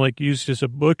 It's kind of like used as a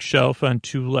bookshelf on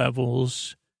 2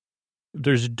 levels.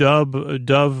 There's Dove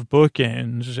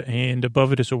bookends, and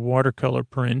above it is a watercolor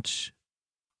print.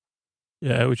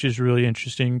 Which is really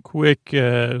interesting. Quick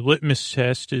litmus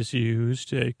test is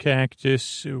used.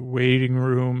 Cactus, waiting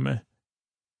room.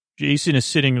 Jason is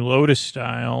sitting lotus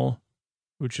style,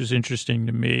 which is interesting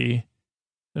to me.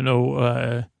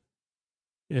 Bachelor,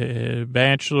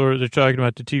 they're talking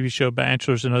about the TV show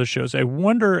Bachelors and other shows. I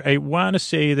want to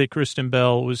say that Kristen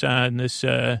Bell was on this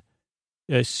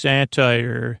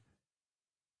satire.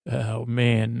 Oh,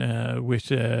 man, with,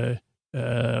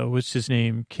 what's his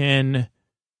name? Ken.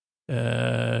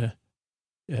 He's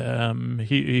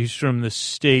from the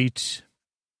States.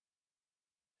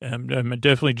 I'm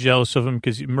definitely jealous of him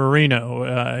because Marino,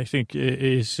 I think,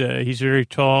 he's very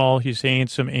tall, he's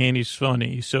handsome, and he's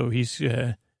funny. So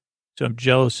so I'm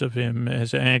jealous of him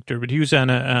as an actor. But he was on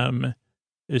a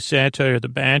satire, The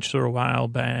Bachelor, a while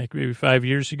back, maybe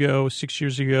 6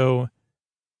 years ago.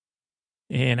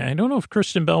 And I don't know if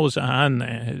Kristen Bell was on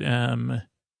that.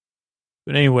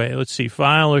 But anyway, let's see.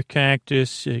 File or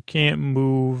cactus, can't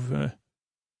move.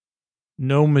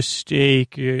 No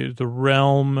mistake. The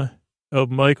realm. Oh,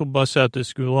 Michael busts out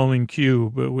this glowing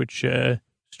cube, which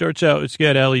starts out, it's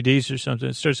got LEDs or something.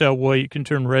 It starts out white, can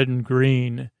turn red and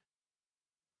green,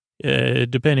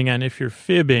 depending on if you're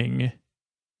fibbing.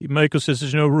 Michael says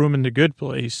there's no room in the good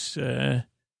place.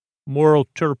 Moral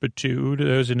turpitude.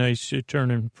 That was a nice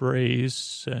turn in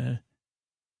phrase.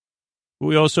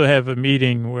 We also have a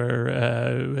meeting where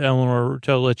Eleanor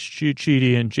lets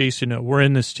Chidi and Jason know we're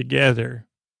in this together,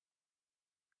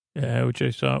 which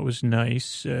I thought was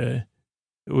nice.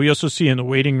 We also see in the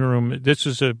waiting room, this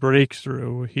is a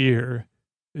breakthrough here,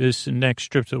 this next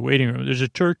trip to the waiting room. There's a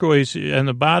turquoise on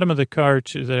the bottom of the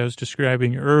cart that I was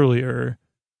describing earlier.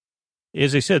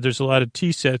 As I said, there's a lot of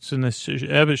tea sets in this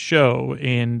show,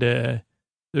 and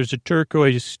there's a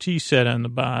turquoise tea set on the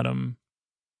bottom.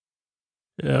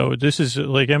 Oh, this is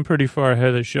like, I'm pretty far ahead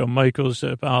of the show. Michael's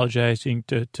apologizing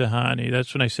to Tahani.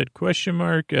 That's when I said, question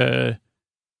mark,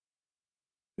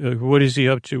 what is he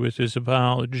up to with his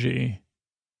apology?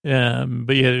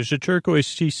 But yeah, there's a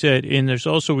turquoise tea set, and there's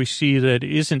also, we see that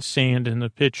it isn't sand in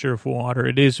the pitcher of water.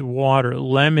 It is water,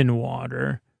 lemon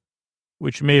water,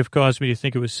 which may have caused me to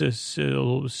think it was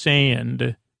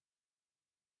sand.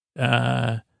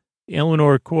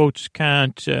 Eleanor quotes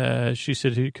Kant. She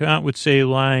said, Kant would say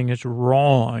lying is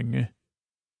wrong.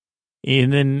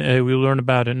 And then we learn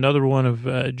about another one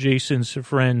of Jason's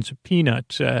friends,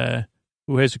 Peanut,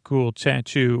 who has a cool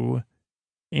tattoo.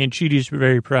 And Chidi's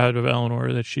very proud of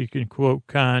Eleanor that she can quote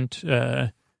Kant.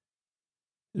 Then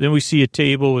we see a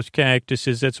table with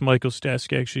cactuses. That's Michael's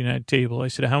desk, actually, not a table. I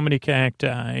said, how many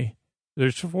cacti?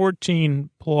 There's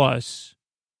 14 plus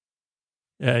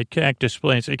cactus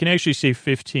plants. I can actually say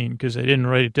 15 because I didn't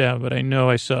write it down, but I know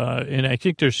I saw, and I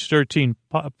think there's 13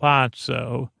 pots,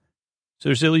 though. So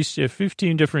there's at least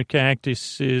 15 different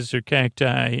cactuses or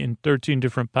cacti in 13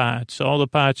 different pots. All the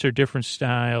pots are different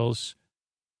styles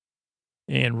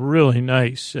and really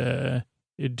nice,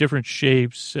 different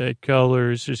shapes,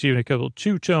 colors. There's even a couple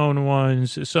two-tone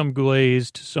ones, some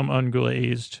glazed, some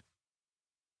unglazed.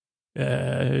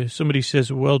 Somebody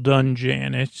says, well done,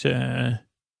 Janet.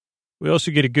 We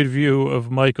also get a good view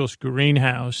of Michael's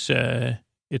greenhouse.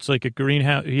 It's like a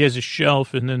greenhouse. He has a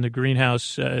shelf and then the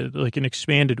greenhouse, like an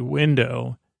expanded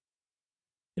window.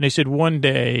 And I said, one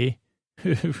day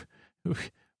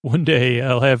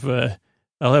I'll have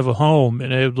I'll have a home,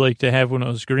 and I'd like to have one of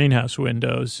those greenhouse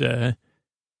windows.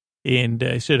 And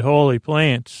I said, holy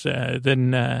plants.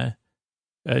 Then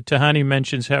Tahani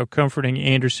mentions how comforting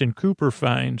Anderson Cooper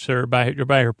finds her by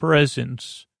her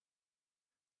presence.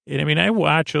 And I mean, I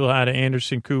watch a lot of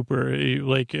Anderson Cooper,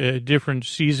 like different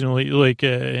seasonally, like,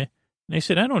 and I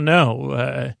said, I don't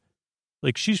know,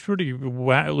 like she's pretty,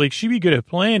 like she'd be good at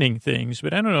planning things,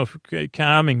 but I don't know if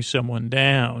calming someone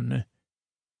down.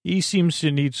 He seems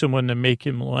to need someone to make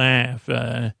him laugh.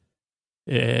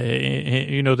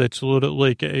 You know, that's a little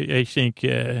like, I think,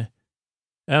 I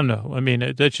don't know. I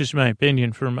mean, that's just my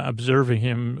opinion from observing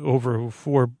him over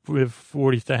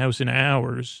 40,000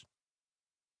 hours.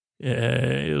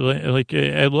 Like,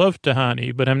 I love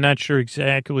Tahani, but I'm not sure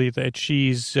exactly that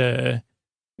she's the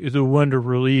one to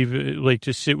relieve, like,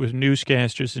 to sit with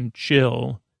newscasters and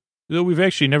chill. Though we've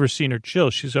actually never seen her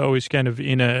chill. She's always kind of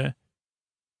in a,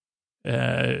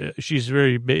 she's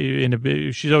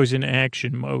always in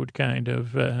action mode, kind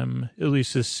of, at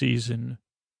least this season.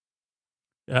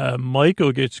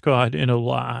 Michael gets caught in a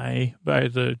lie by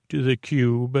the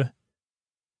cube.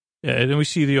 Then we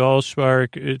see the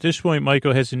Allspark. At this point,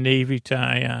 Michael has a navy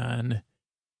tie on.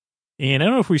 And I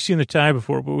don't know if we've seen the tie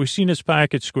before, but we've seen his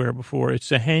pocket square before.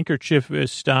 It's a handkerchief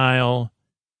style,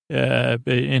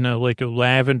 in a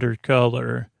lavender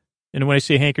color. And when I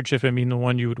say handkerchief, I mean the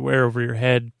one you would wear over your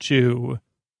head too.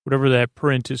 Whatever that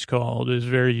print is called is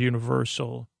very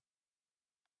universal.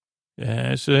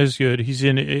 So that's good.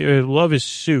 I love his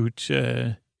suit.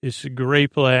 It's a gray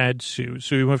plaid suit.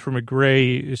 So he went from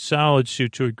a solid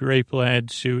suit to a gray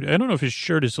plaid suit. I don't know if his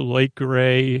shirt is light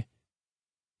gray.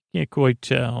 Can't quite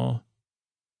tell.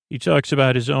 He talks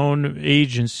about his own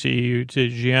agency to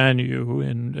Jianyu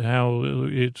and how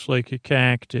it's like a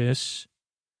cactus.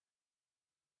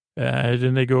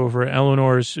 Then they go over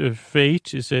Eleanor's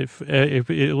fate.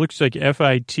 It looks like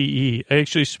F-I-T-E. I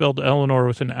actually spelled Eleanor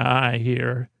with an I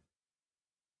here.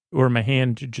 Or my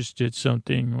hand just did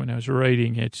something when I was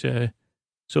writing it. So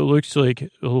it looks like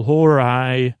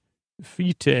Horai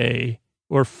Fite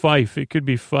or Fife. It could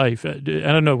be Fife. I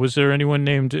don't know. Was there anyone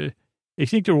named? I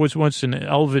think there was once an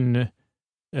elven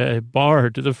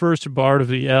bard, the first bard of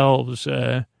the elves,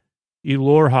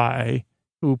 Elorhai,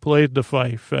 who played the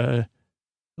fife. You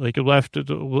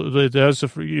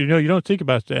don't think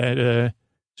about that,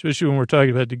 especially when we're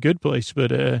talking about The Good Place.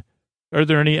 But are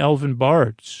there any elven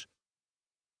bards?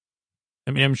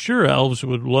 I mean, I'm sure elves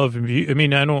would love music. I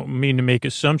mean, I don't mean to make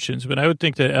assumptions, but I would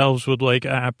think that elves would like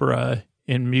opera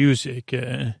and music,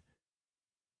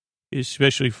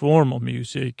 especially formal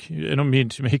music. I don't mean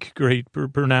to make great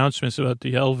pronouncements about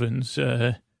the elvens,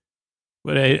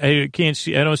 but I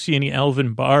don't see any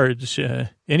elven bards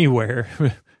anywhere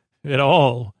at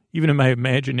all, even in my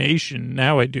imagination.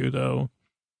 Now I do, though.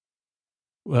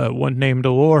 One named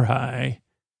Elorhai.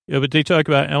 Yeah, but they talk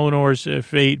about Eleanor's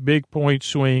fate, big point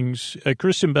swings.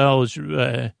 Kristen Bell is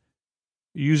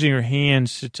using her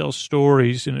hands to tell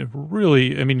stories, and it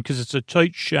really, I mean, because it's a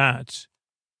tight shot,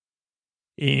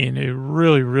 and it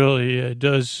really, really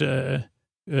does,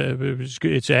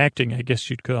 it's acting, I guess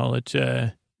you'd call it.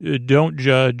 Don't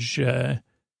judge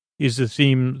is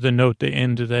the note they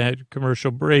end that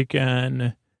commercial break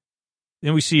on.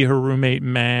 Then we see her roommate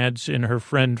Mads and her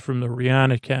friend from the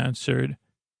Rihanna concert.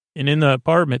 And in the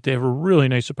apartment, they have a really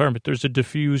nice apartment. There's a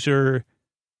diffuser.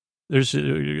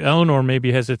 Eleanor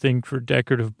maybe has a thing for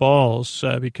decorative balls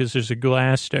because there's a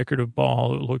glass decorative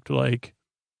ball, it looked like.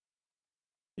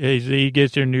 They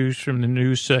get their news from the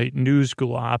news site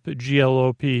Newsglop,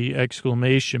 G-L-O-P,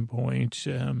 exclamation point.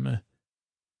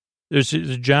 There's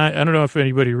John. I don't know if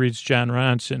anybody reads John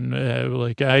Ronson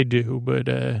like I do, but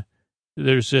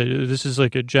this is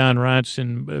like a John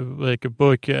Ronson, like a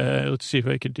book. Let's see if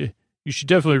I can do. You should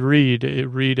definitely read.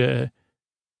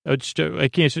 I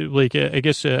can't, like, I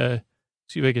guess, see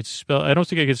if I could spell. I don't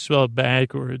think I could spell it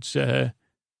backwards.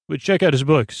 But check out his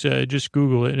books. Just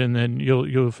Google it, and then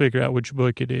you'll figure out which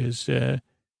book it is. But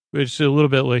it's a little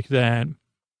bit like that.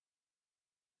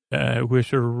 With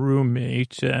her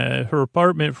roommate, her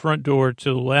apartment front door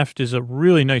to the left is a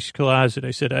really nice closet.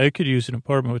 I said I could use an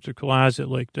apartment with a closet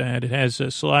like that. It has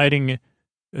sliding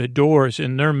doors,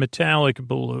 and they're metallic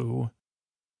blue.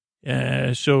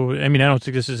 So, I mean, I don't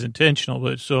think this is intentional,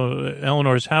 but so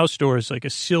Eleanor's house door is like a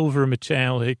silver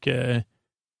metallic,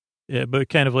 but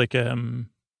kind of like, I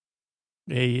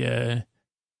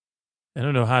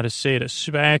don't know how to say it, a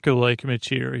spackle-like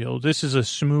material. This is a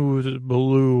smooth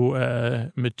blue,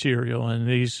 material on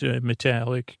these,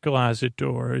 metallic closet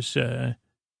doors.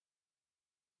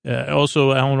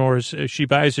 Also, Eleanor's, she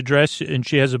buys a dress and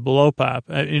she has a blow pop.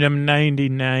 And I'm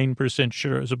 99%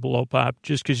 sure it's a blow pop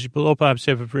just because blow pops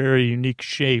have a very unique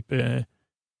shape.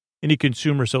 any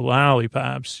consumers of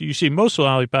lollipops. You see, most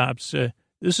lollipops,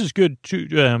 this is good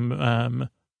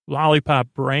lollipop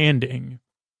branding.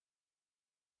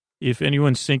 If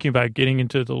anyone's thinking about getting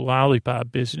into the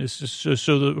lollipop business,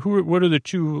 what are the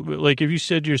two, like if you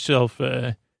said to yourself,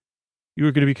 you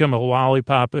were going to become a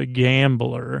lollipop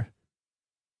gambler,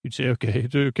 you'd say, okay,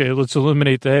 let's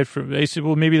eliminate that. They said,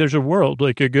 well, maybe there's a world,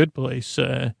 like a good place,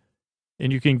 and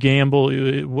you can gamble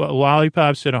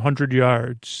lollipops at 100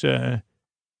 yards.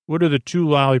 What are the two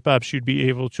lollipops you'd be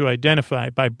able to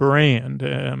identify by brand?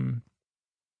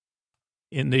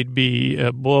 And they'd be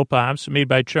blow pops made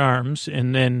by Charms,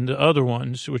 and then the other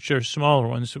ones, which are smaller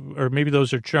ones, or maybe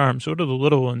those are Charms. What are the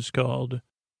little ones called?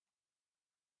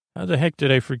 How the heck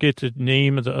did I forget the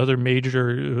name of the other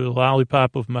major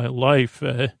lollipop of my life?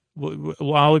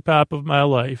 Lollipop of my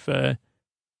life. I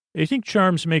think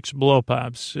Charms makes blow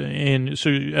pops, and so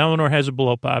Eleanor has a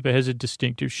blow pop. It has a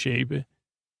distinctive shape.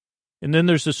 And then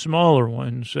there's the smaller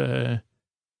ones,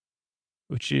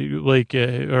 which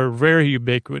are very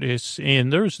ubiquitous,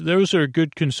 and those are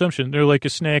good consumption. They're like a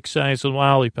snack size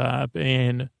lollipop,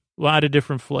 and a lot of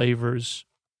different flavors,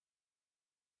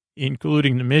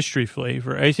 including the mystery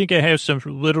flavor. I think I have some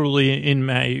literally in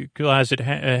my closet,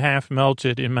 half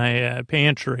melted in my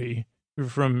pantry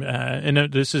from,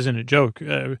 and this isn't a joke,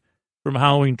 from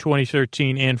Halloween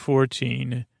 2013 and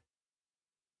 14.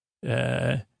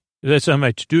 That's on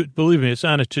my to-do, believe me, it's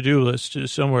on a to-do list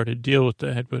somewhere to deal with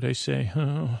that. But I say,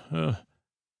 how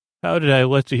did I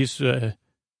let these, no,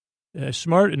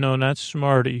 not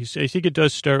Smarties. I think it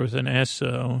does start with an S,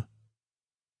 though.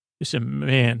 I said,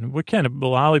 man, what kind of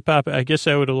lollipop? I guess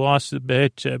I would have lost the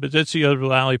bet, but that's the other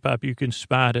lollipop you can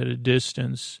spot at a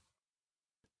distance.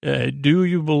 Do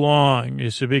you belong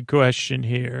is a big question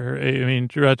here. I mean,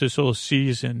 throughout this whole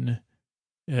season,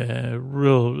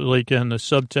 real, like on the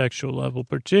subtextual level,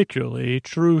 particularly,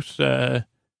 Truth,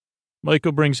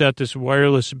 Michael brings out this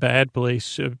wireless bad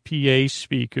place PA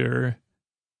speaker,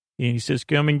 and he says,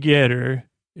 come and get her.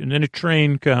 And then a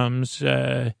train comes,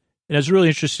 and I was really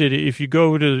interested, if you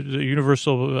go to the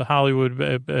Universal Hollywood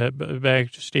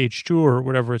backstage tour, or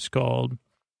whatever it's called,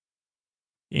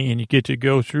 and you get to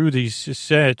go through these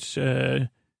sets,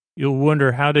 you'll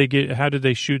wonder how did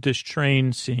they shoot this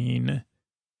train scene?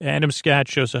 Adam Scott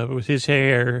shows up with his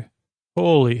hair,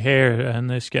 holy hair on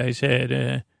this guy's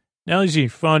head. Not only is he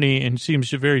funny and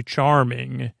seems very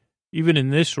charming, even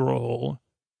in this role,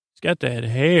 he's got that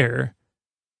hair.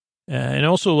 And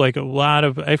also like a lot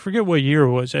of, I forget what year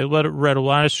it was. I read a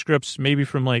lot of scripts, maybe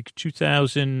from like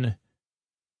 2000, I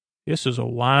guess it was a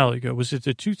while ago. Was it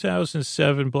the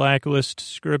 2007 Blacklist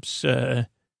scripts? And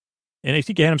I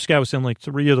think Adam Scott was in like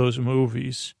 3 of those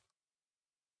movies.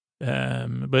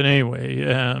 But anyway,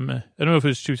 I don't know if it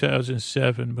was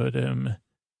 2007, but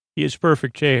he has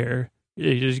perfect hair.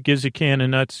 He just gives a can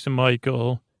of nuts to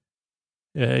Michael.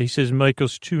 He says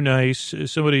Michael's too nice.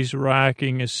 Somebody's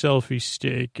rocking a selfie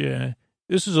stick.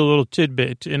 This is a little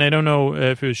tidbit, and I don't know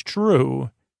if it was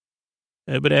true,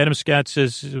 but Adam Scott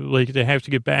says, like, they have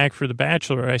to get back for The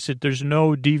Bachelor. I said, there's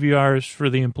no DVRs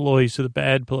for the employees of The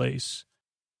Bad Place.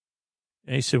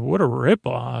 And he said, what a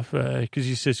ripoff, because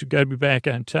he says, you've got to be back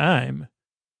on time.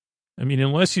 I mean,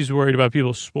 unless he's worried about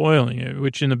people spoiling it,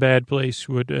 which in The Bad Place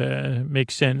would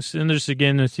make sense. And there's,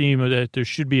 again, the theme of that there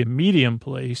should be a medium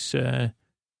place,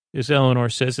 as Eleanor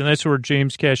says. And that's where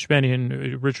James Cashpenny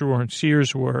and Richard Warren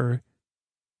Sears were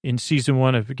in season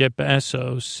 1 of Get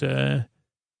Bezos.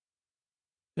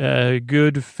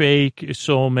 Good fake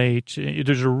soulmate.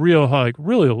 There's a real, like,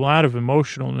 really a lot of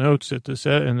emotional notes at this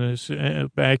in this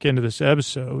back end of this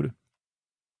episode,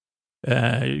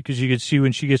 because you can see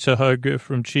when she gets a hug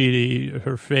from Chidi,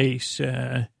 her face.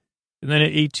 And then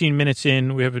at 18 minutes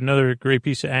in, we have another great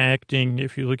piece of acting.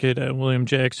 If you look at William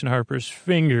Jackson Harper's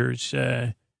fingers,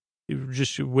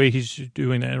 just the way he's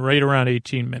doing that, right around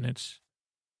 18 minutes.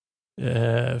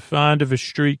 Fond of a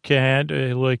street cat.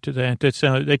 I liked that.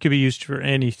 That could be used for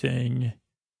anything.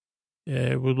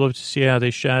 Would love to see how they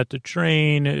shot the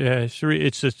train.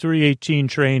 It's a 318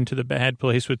 train to the Bad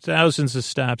Place with thousands of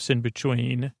stops in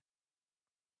between.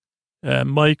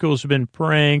 Michael's been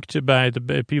pranked by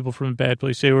the people from the Bad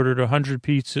Place. They ordered 100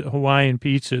 Hawaiian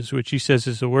pizzas, which he says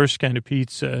is the worst kind of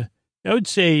pizza. I would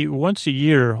say once a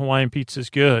year, Hawaiian pizza's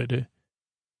good.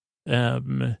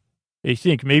 I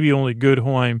think maybe only good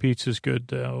Hawaiian pizza is good,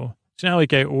 though. It's not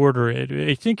like I order it.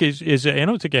 I think I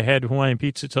don't think I had Hawaiian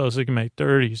pizza till I was like in my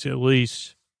 30s at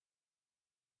least.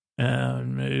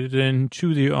 Then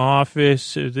to the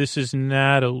office. This is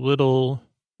not a little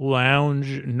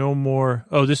lounge, no more.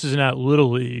 Oh, this is not Little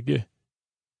League.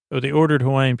 Oh, they ordered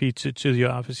Hawaiian pizza to the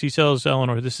office. He tells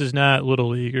Eleanor, this is not Little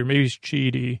League, or maybe it's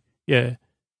Chidi. Yeah.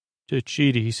 to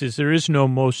Chidi. He says, there is no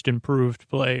most improved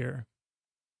player.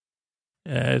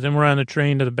 Then we're on the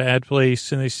train to the bad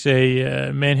place, and they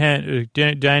say Manhattan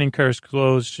dining cars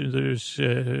closed.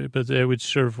 But they would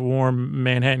serve warm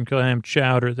Manhattan clam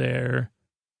chowder there,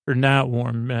 or not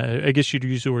warm. I guess you'd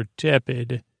use the word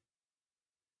tepid.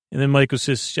 And then Michael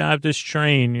says, "Stop this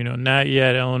train! Not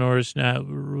yet. Eleanor's not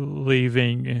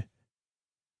leaving."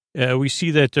 We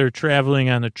see that they're traveling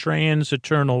on the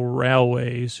Trans-Eternal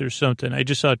Railways or something. I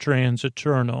just saw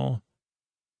Trans-Eternal.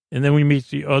 And then we meet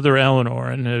the other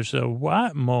Eleanor, and there's a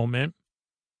what moment.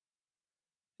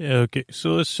 Okay,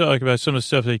 so let's talk about some of the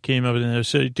stuff that came up in there.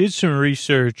 So I did some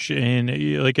research, and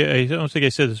I don't think I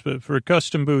said this, but for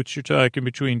custom boots, you're talking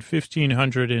between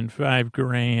 $1,500 and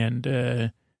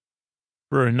 $5,000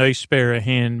 for a nice pair of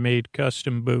handmade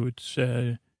custom boots.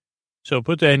 So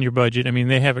put that in your budget. I mean,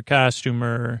 they have a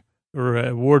costumer or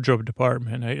a wardrobe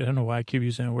department. I don't know why I keep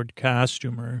using that word,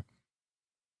 costumer.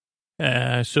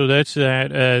 So that's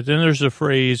that. Then there's the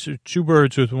phrase, two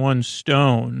birds with one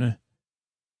stone,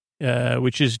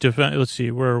 which is defined. Let's see,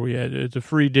 where are we at?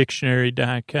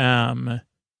 thefreedictionary.com.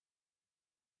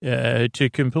 To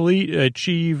complete,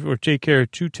 achieve, or take care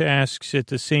of two tasks at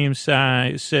the same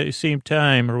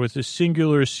time or with a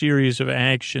singular series of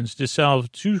actions to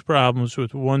solve two problems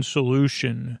with one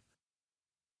solution.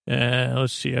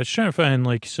 Let's see. I was trying to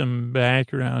find some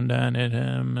background on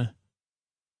it.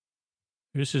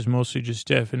 This is mostly just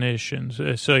definitions.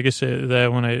 So I guess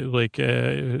that one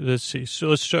let's see. So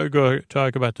let's talk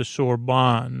about the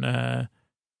Sorbonne,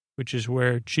 which is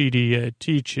where Chidi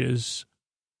teaches.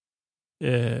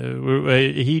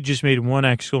 He just made one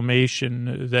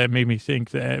exclamation that made me think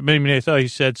that. I mean, I thought he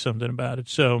said something about it.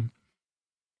 So,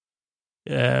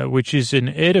 which is an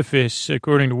edifice,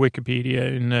 according to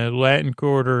Wikipedia, in the Latin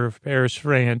Quarter of Paris,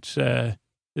 France, the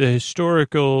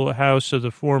historical house of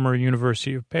the former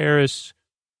University of Paris.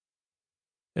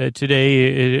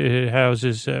 Today, it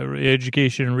houses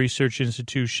education and research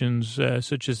institutions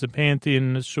such as the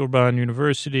Pantheon, Sorbonne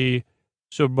University,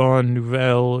 Sorbonne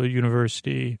Nouvelle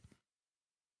University,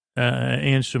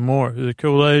 and some more. The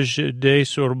Collège de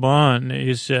Sorbonne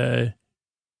is the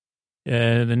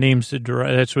names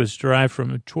that's what it's derived from.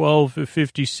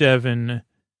 1257,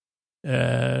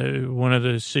 one of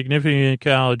the significant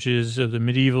colleges of the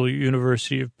medieval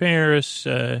University of Paris.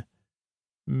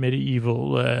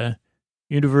 Medieval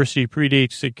university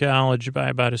predates the college by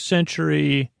about a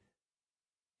century,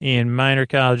 and minor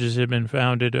colleges had been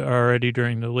founded already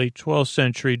during the late 12th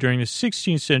century. During the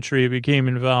 16th century, it became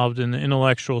involved in the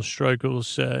intellectual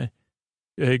struggles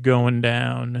going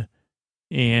down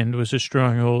and was a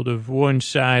stronghold of one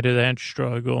side of that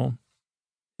struggle.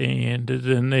 And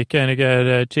then they kind of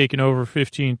got taken over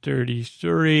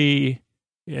 1533.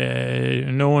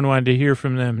 No one wanted to hear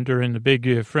from them during the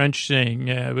big French thing,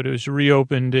 but it was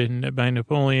reopened by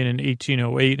Napoleon in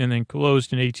 1808 and then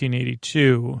closed in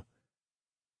 1882.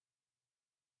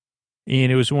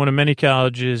 And it was one of many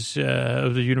colleges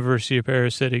of the University of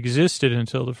Paris that existed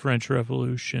until the French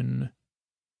Revolution.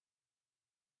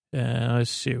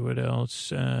 Let's see what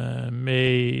else. A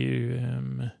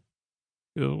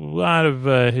lot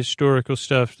of historical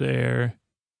stuff there.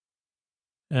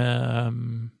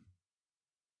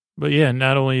 But yeah,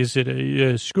 not only is it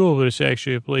a school, but it's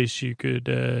actually a place you could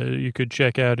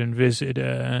check out and visit.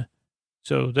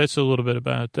 So that's a little bit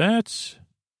about that.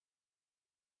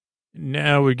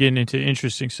 Now we're getting into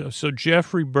interesting stuff. So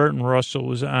Jeffrey Burton Russell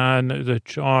was on the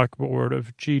chalkboard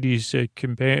of Chidi's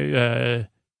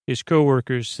his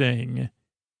coworkers thing,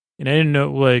 and I didn't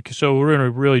know so we're gonna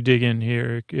really dig in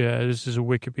here. This is a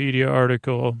Wikipedia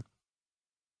article.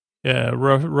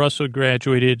 Russell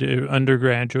graduated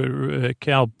undergraduate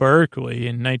Cal Berkeley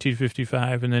in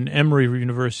 1955, and then Emory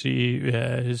University,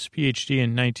 his PhD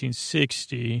in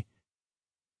 1960.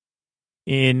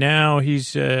 And now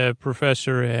he's a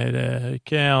professor at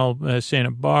Cal Santa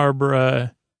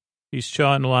Barbara. He's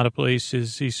taught in a lot of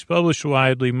places. He's published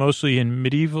widely, mostly in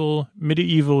medieval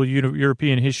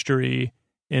European history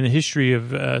and the history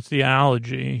of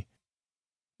theology.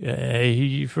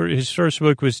 His first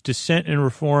book was Dissent and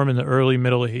Reform in the Early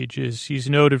Middle Ages. He's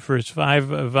noted for his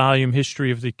 5-volume history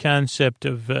of the concept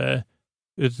of the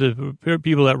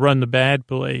people that run the bad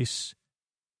place.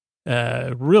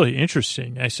 Really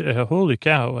interesting. I said, holy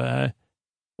cow.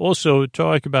 Also,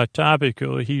 talk about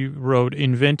topical, he wrote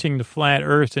Inventing the Flat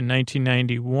Earth in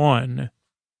 1991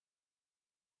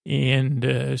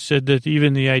 and said that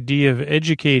even the idea of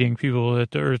educating people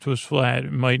that the earth was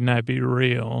flat might not be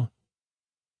real.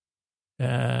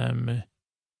 And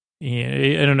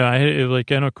I don't know. I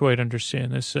don't quite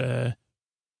understand this.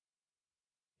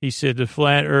 He said the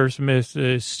flat earth myth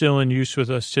is still in use with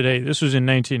us today. This was in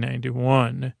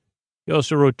 1991. He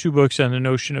also wrote 2 books on the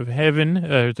notion of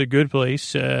heaven, The Good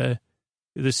Place, The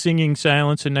Singing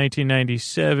Silence in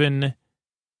 1997,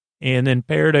 and then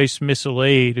Paradise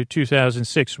Mislaid,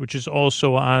 2006, which is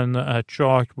also on a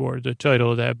chalkboard, the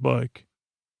title of that book.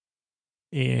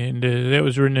 And that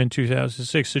was written in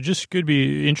 2006. So just could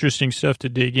be interesting stuff to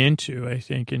dig into, I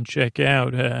think, and check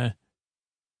out.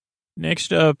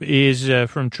 Next up is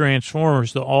from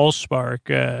Transformers, the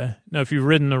AllSpark. Now, if you've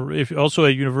ridden if also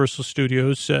at Universal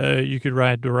Studios, you could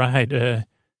ride the ride, the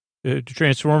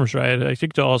Transformers ride. I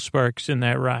think the AllSpark's in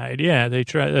that ride. Yeah,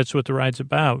 that's what the ride's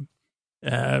about.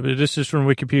 But this is from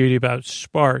Wikipedia about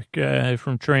Spark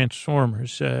from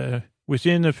Transformers.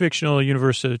 Within the fictional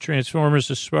universe of the Transformers,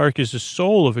 the Spark is the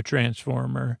soul of a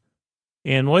Transformer.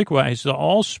 And likewise, the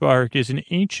AllSpark is an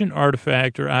ancient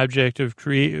artifact or object of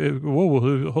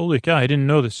holy cow, I didn't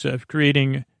know this, of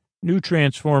creating new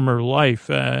Transformer life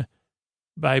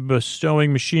by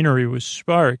bestowing machinery with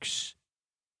sparks.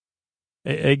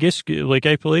 I guess, like,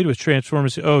 I played with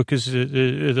Transformers, because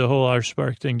the whole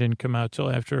AllSpark thing didn't come out till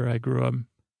after I grew up.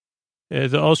 The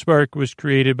AllSpark was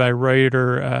created by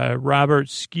writer Robert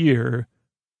Skier,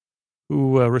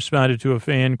 who responded to a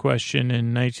fan question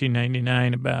in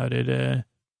 1999 about it.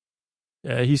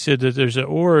 He said that there's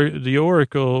the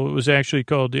Oracle was actually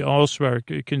called the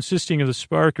AllSpark, consisting of the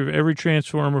spark of every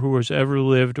Transformer who has ever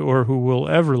lived or who will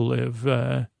ever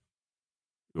live.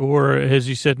 Or, as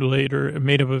he said later,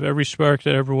 made up of every spark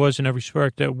that ever was and every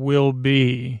spark that will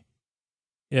be.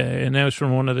 Yeah, and that was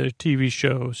from one of the TV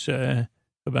shows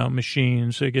about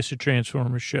machines, I guess a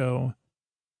Transformer show.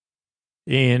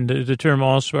 And the term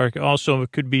AllSpark also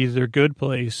could be their good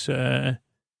place,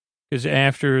 because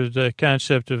after the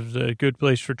concept of the good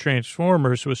place for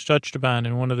Transformers was touched upon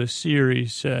in one of the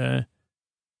series, and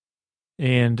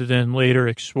then later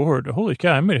explored. Holy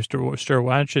cow, I'm going to start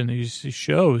watching these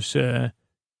shows.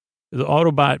 The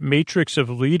Autobot Matrix of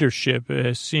Leadership,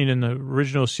 as seen in the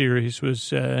original series,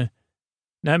 was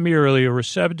not merely a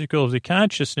receptacle of the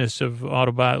consciousness of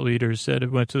Autobot leaders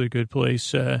that went to the good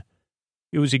place.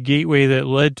 It was a gateway that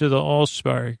led to the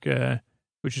AllSpark,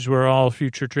 which is where all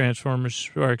future Transformers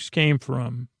sparks came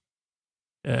from.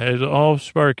 The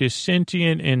AllSpark is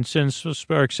sentient and sends the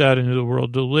sparks out into the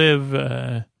world to live,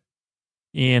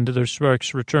 and their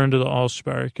sparks return to the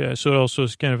AllSpark. So it also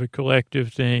is kind of a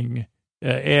collective thing,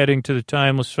 adding to the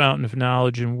timeless fountain of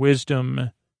knowledge and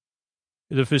wisdom.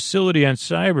 The facility on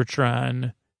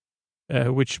Cybertron,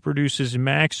 which produces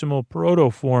maximal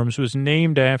protoforms, was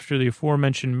named after the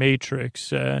aforementioned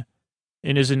Matrix and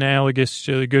is analogous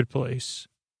to the Good Place.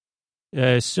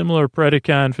 A similar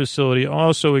Predacon facility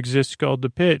also exists called the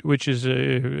Pit, which is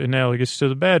analogous to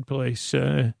the Bad Place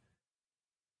and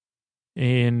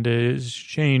is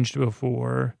changed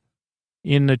before.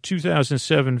 In the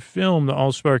 2007 film, the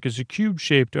AllSpark is a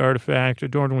cube-shaped artifact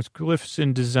adorned with glyphs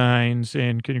and designs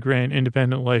and can grant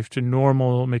independent life to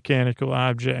normal mechanical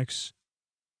objects.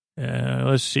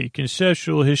 Let's see,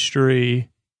 conceptual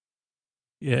history.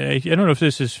 Yeah, I don't know if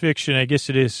this is fiction. I guess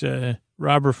it is.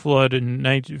 Robert Flood in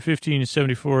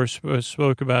 1574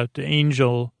 spoke about the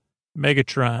angel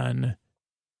Megatron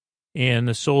and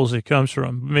the souls it comes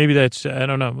from. Maybe that's, I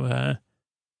don't know.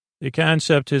 The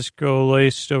concept has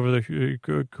coalesced over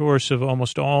the course of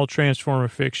almost all Transformer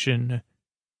fiction.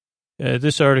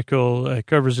 This article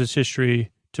covers its history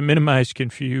to minimize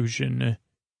confusion.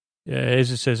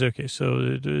 As it says, okay,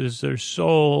 so is their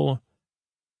soul,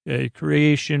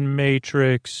 creation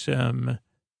matrix.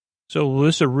 So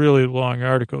this is a really long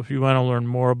article. If you want to learn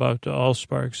more about the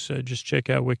AllSparks, just check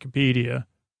out Wikipedia.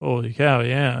 Holy cow,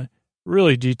 yeah.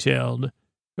 Really detailed.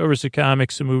 Covers the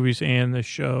comics, the movies, and the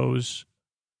shows.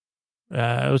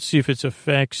 Let's see if it's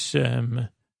effects. It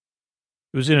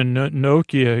was in a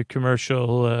Nokia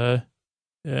commercial.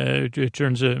 It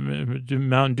turns a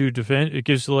Mountain Dew defense. It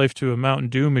gives life to a Mountain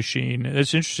Dew machine.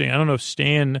 That's interesting. I don't know if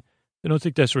Stan. I don't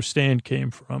think that's where Stan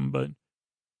came from, but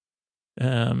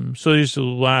so there's a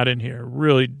lot in here.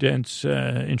 Really dense,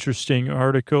 interesting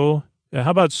article.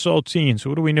 How about saltines?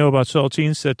 What do we know about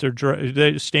saltines? That they're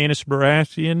Stannis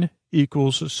Baratheon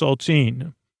equals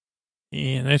saltine.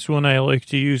 And that's one I like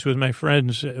to use with my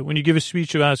friends. When you give a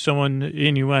speech about someone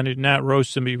and you want to not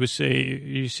roast them, you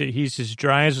say he's as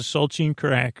dry as a saltine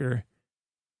cracker,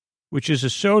 which is a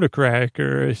soda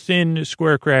cracker, a thin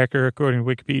square cracker, according to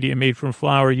Wikipedia, made from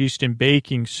flour, yeast, and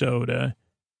baking soda.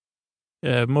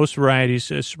 Most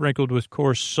varieties sprinkled with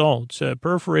coarse salts.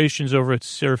 Perforations over its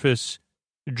surface,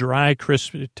 dry,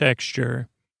 crisp texture.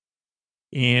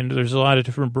 And there's a lot of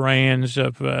different brands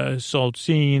of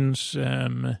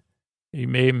saltines. You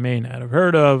may not have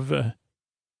heard of,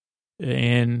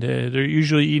 and they're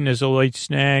usually eaten as a light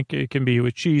snack. It can be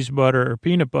with cheese, butter, or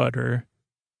peanut butter.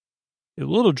 A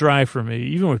little dry for me.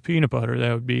 Even with peanut butter,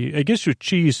 that would be, I guess with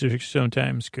cheese, they're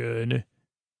sometimes good.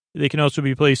 They can also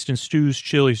be placed in stews,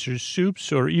 chilies, or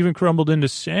soups, or even crumbled into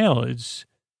salads.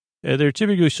 They're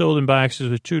typically sold in boxes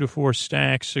with 2 to 4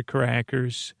 stacks of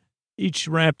crackers, each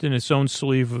wrapped in its own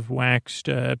sleeve of waxed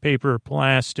paper or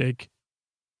plastic.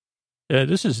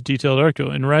 This is a detailed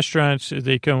article. In restaurants,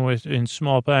 they come in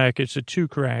small packets of 2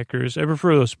 crackers. I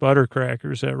prefer those butter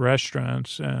crackers at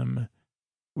restaurants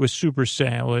with super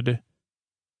salad.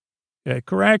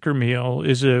 Cracker meal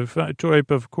is a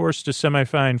type of coarse to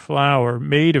semi-fine flour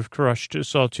made of crushed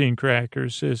saltine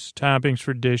crackers as toppings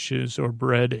for dishes or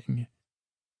breading.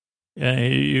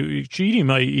 Cheating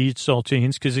might eat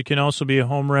saltines because it can also be a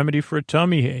home remedy for a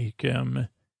tummy ache.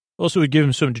 Also, would give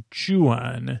them something to chew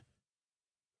on.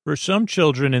 For some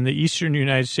children in the eastern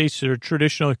United States, there are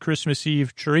traditional Christmas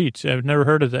Eve treats. I've never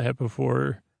heard of that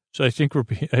before, so I think we're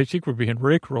being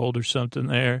rickrolled or something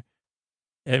there.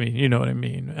 I mean, you know what I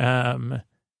mean.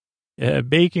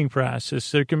 Baking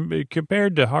process. They're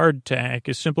compared to hardtack,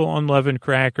 a simple unleavened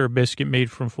cracker biscuit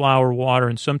made from flour, water,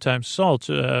 and sometimes salt.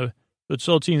 But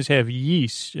saltines have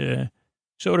yeast.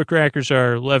 Soda crackers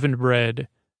are leavened bread,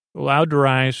 allowed to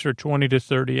rise for 20 to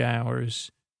 30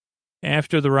 hours.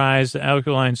 After the rise, the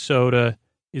alkaline soda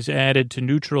is added to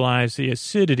neutralize the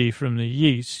acidity from the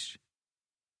yeast.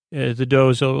 The dough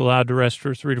is allowed to rest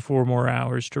for 3 to 4 more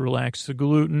hours to relax the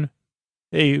gluten.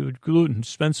 Hey, gluten,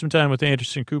 spend some time with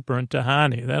Anderson Cooper and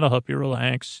Tahani. That'll help you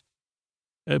relax.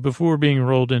 Before being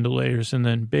rolled into layers and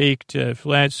then baked,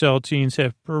 flat saltines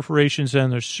have perforations on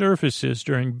their surfaces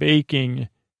during baking.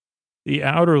 The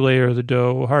outer layer of the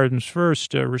dough hardens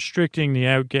first, restricting the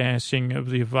outgassing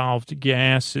of the evolved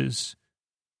gases.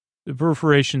 The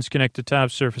perforations connect the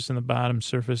top surface and the bottom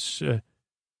surface to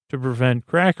prevent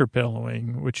cracker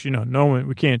pillowing, which,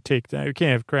 we can't take that. We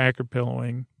can't have cracker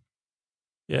pillowing.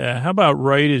 Yeah, how about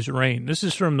right as rain? This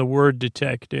is from the Word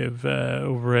Detective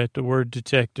over at the Word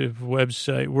Detective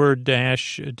website,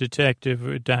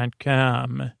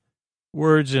 word-detective.com.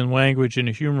 Words and language in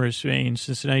a humorous vein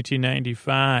since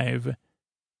 1995.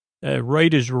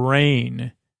 Right as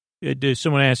rain.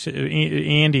 Someone asked,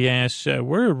 Andy asks,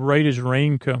 where did right as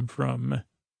rain come from?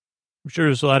 I'm sure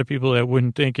there's a lot of people that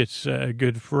wouldn't think it's a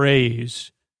good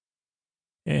phrase.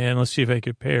 And let's see if I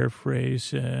could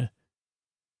paraphrase. The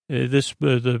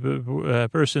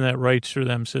person that writes for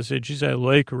them says, geez, I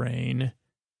like rain.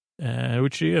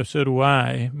 Which, yeah, so do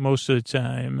I, most of the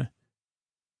time.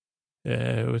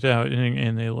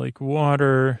 And they like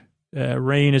water.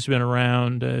 Rain has been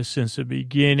around since the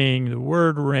beginning. The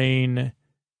word rain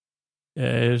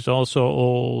is also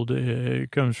old.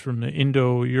 It comes from the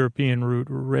Indo-European root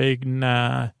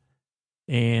regna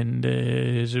and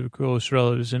is of close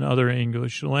relatives in other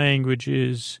English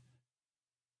languages.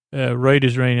 Right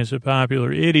as rain is a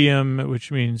popular idiom,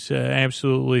 which means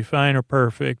absolutely fine or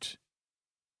perfect.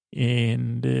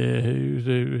 And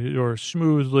or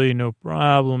smoothly, no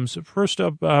problems. First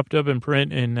popped up in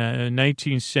print in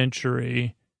 19th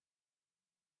century,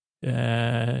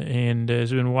 and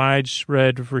has been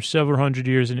widespread for several hundred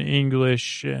years in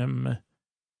English. None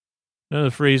of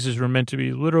the phrases were meant to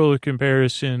be literal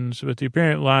comparisons, but the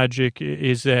apparent logic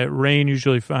is that rain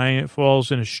usually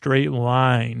falls in a straight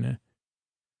line.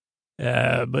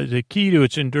 But the key to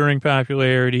its enduring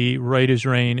popularity, right as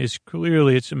rain, is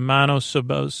clearly its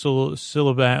monosyllable,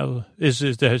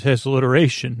 that has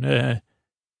alliteration.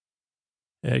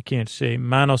 I can't say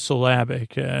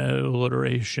monosyllabic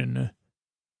alliteration.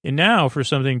 And now for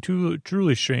something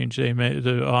truly strange,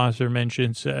 the author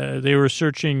mentions, they were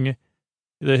searching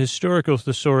the historical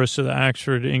thesaurus of the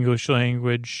Oxford English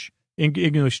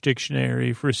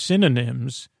Dictionary for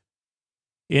synonyms,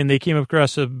 and they came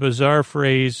across a bizarre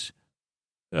phrase,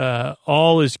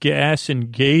 all is gas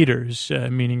and gators,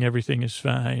 meaning everything is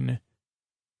fine.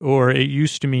 Or it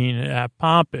used to mean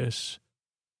pompous,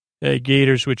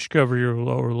 gators which cover your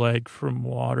lower leg from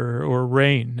water or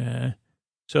rain.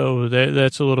 So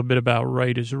that's a little bit about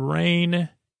right as rain.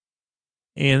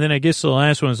 And then I guess the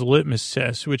last one is litmus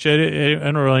test, which I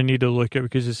don't really need to look at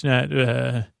because it's not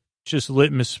just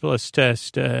litmus plus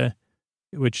test,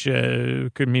 which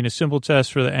could mean a simple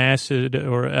test for the acid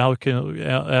or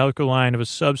alkaline of a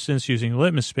substance using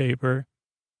litmus paper,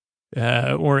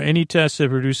 or any test that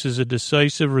produces a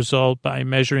decisive result by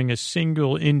measuring a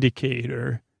single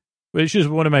indicator. But it's just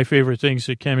one of my favorite things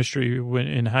in chemistry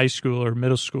in high school or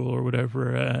middle school or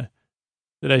whatever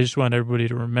that I just want everybody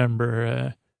to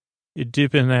remember. You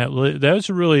dip in that. That was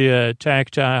really a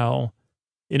tactile,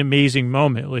 an amazing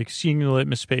moment, like seeing the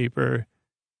litmus paper.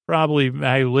 Probably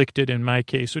I licked it in my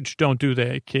case, which don't do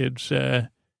that, kids. And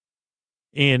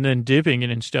then dipping it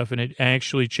and stuff and it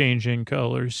actually changing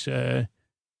colors.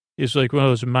 is like one of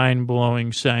those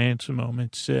mind-blowing science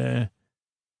moments that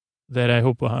I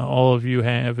hope all of you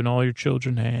have and all your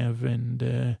children have.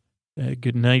 And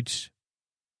good night.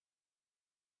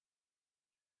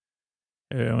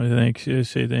 I want to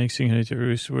say thanks again to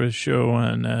Bruce for the show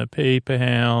on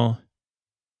PayPal.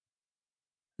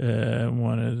 I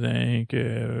want to thank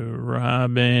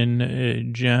Robin,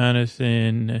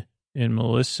 Jonathan, and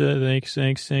Melissa. Thanks,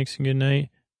 and good night.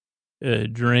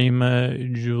 Drama,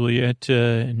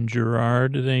 Julietta, and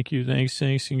Gerard. Thank you, thanks,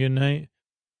 and good night.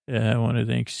 I want to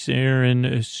thank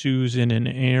Saren, Susan, and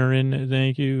Aaron.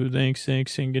 Thank you, thanks,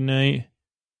 and good night.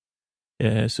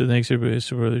 So thanks everybody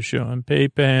for the show on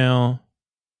PayPal.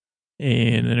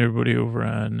 And then everybody over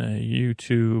on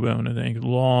YouTube. I want to thank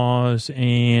Laws,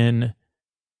 Ann,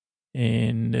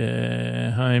 and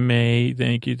Jaime.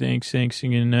 Thank you, thanks, and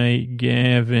good night.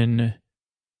 Gavin,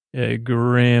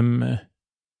 Grim,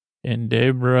 and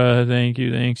Deborah. Thank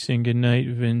you, thanks, and good night.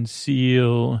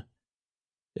 Vincile,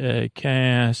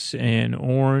 Cass, and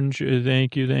Orange.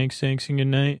 Thank you, thanks, and good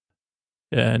night.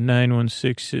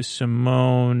 916 is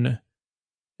Simone.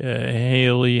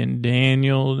 Haley and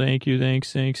Daniel, thank you,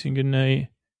 thanks, and good night.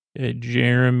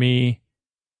 Jeremy,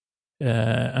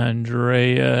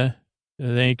 Andrea,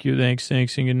 thank you, thanks,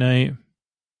 and good night.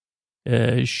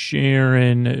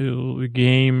 Sharon,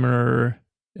 Gamer,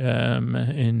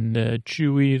 and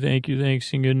Chewy, thank you,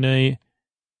 thanks, and good night.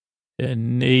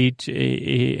 Nate,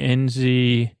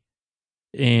 Enzi,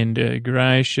 and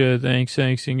Grisha, thanks,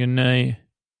 and good night.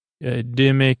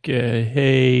 Dimmick,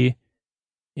 hey.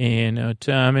 And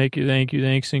Atomic, thank you,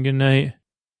 thanks, and good night.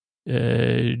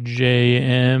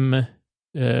 JM,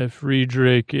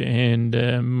 Friedrich, and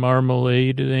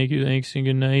Marmalade, thank you, thanks, and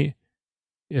good night.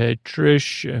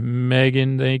 Trish,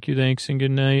 Megan, thank you, thanks, and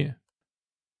good night.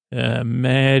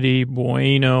 Maddie,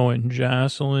 Bueno, and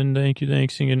Jocelyn, thank you,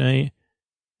 thanks, and good night.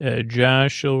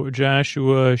 Joshua,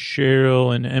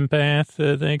 Cheryl, and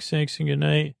Empath, thanks, and good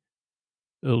night.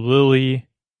 Lily,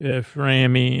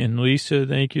 Frammy and Lisa,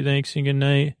 thank you, thanks, and good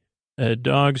night.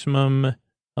 Dog's Mom,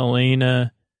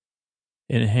 Elena,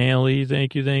 and Haley,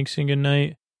 thank you, thanks, and good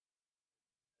night.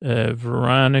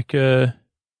 Veronica,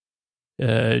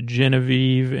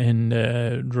 Genevieve, and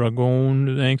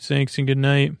Dragon, thanks, and good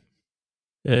night.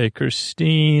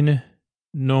 Christine,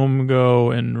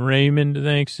 Nomgo, and Raymond,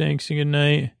 thanks, and good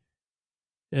night.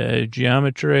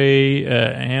 Geometry,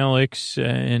 Alex,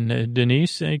 and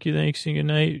Denise, thank you, thanks, and good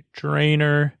night.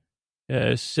 Trainer,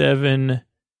 7,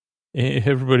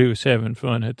 everybody was having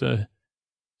fun at the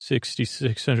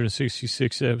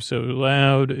 666 episode.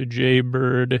 Loud,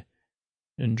 Jaybird,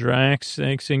 and Drax,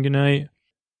 thanks, and good night.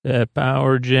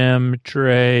 Power Gem,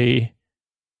 Trey,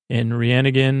 and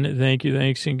Rianigan, thank you,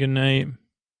 thanks, and good night.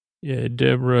 Yeah,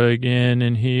 Deborah again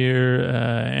in here,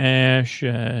 Ash,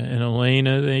 and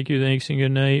Elena, thank you, thanks, and good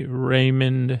night.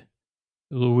 Raymond,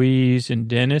 Louise, and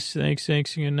Dennis, thanks, and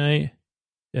good night.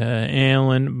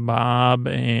 Alan, Bob,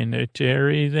 and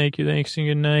Terry, thank you, thanks, and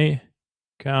good night.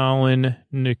 Colin,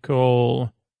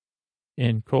 Nicole,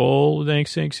 and Cole,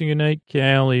 thanks, and good night.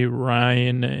 Callie,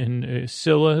 Ryan, and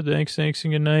Scylla, thanks, and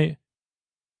good night.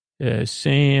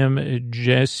 Sam,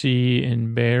 Jesse,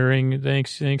 and Baring,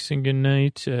 thanks, and good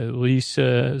night.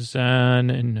 Lisa, Zan,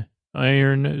 and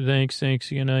Iron, thanks, and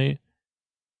good night.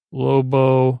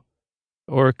 Lobo,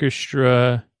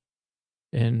 Orchestra,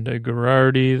 and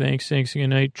Gerardi, thanks, and good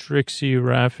night. Trixie,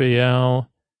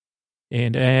 Raphael,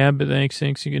 and Ab, thanks,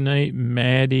 and good night.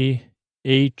 Maddie,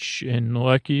 H, and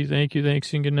Lucky, thank you,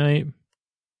 thanks, and good night.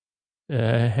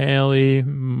 Hallie,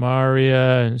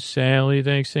 Maria, and Sally,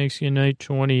 thanks, and good night.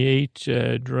 28,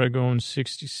 Dragon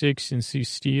 66, and C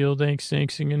Steel, thanks, and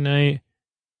good night.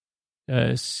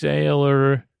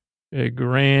 Sailor,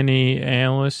 Granny,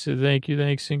 Alice, thank you,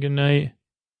 thanks, and good night.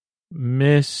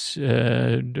 Miss,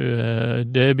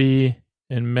 Debbie,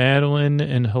 and Madeline,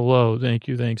 and hello, thank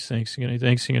you, thanks, and good night.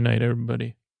 Thanks, and good night,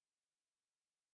 everybody.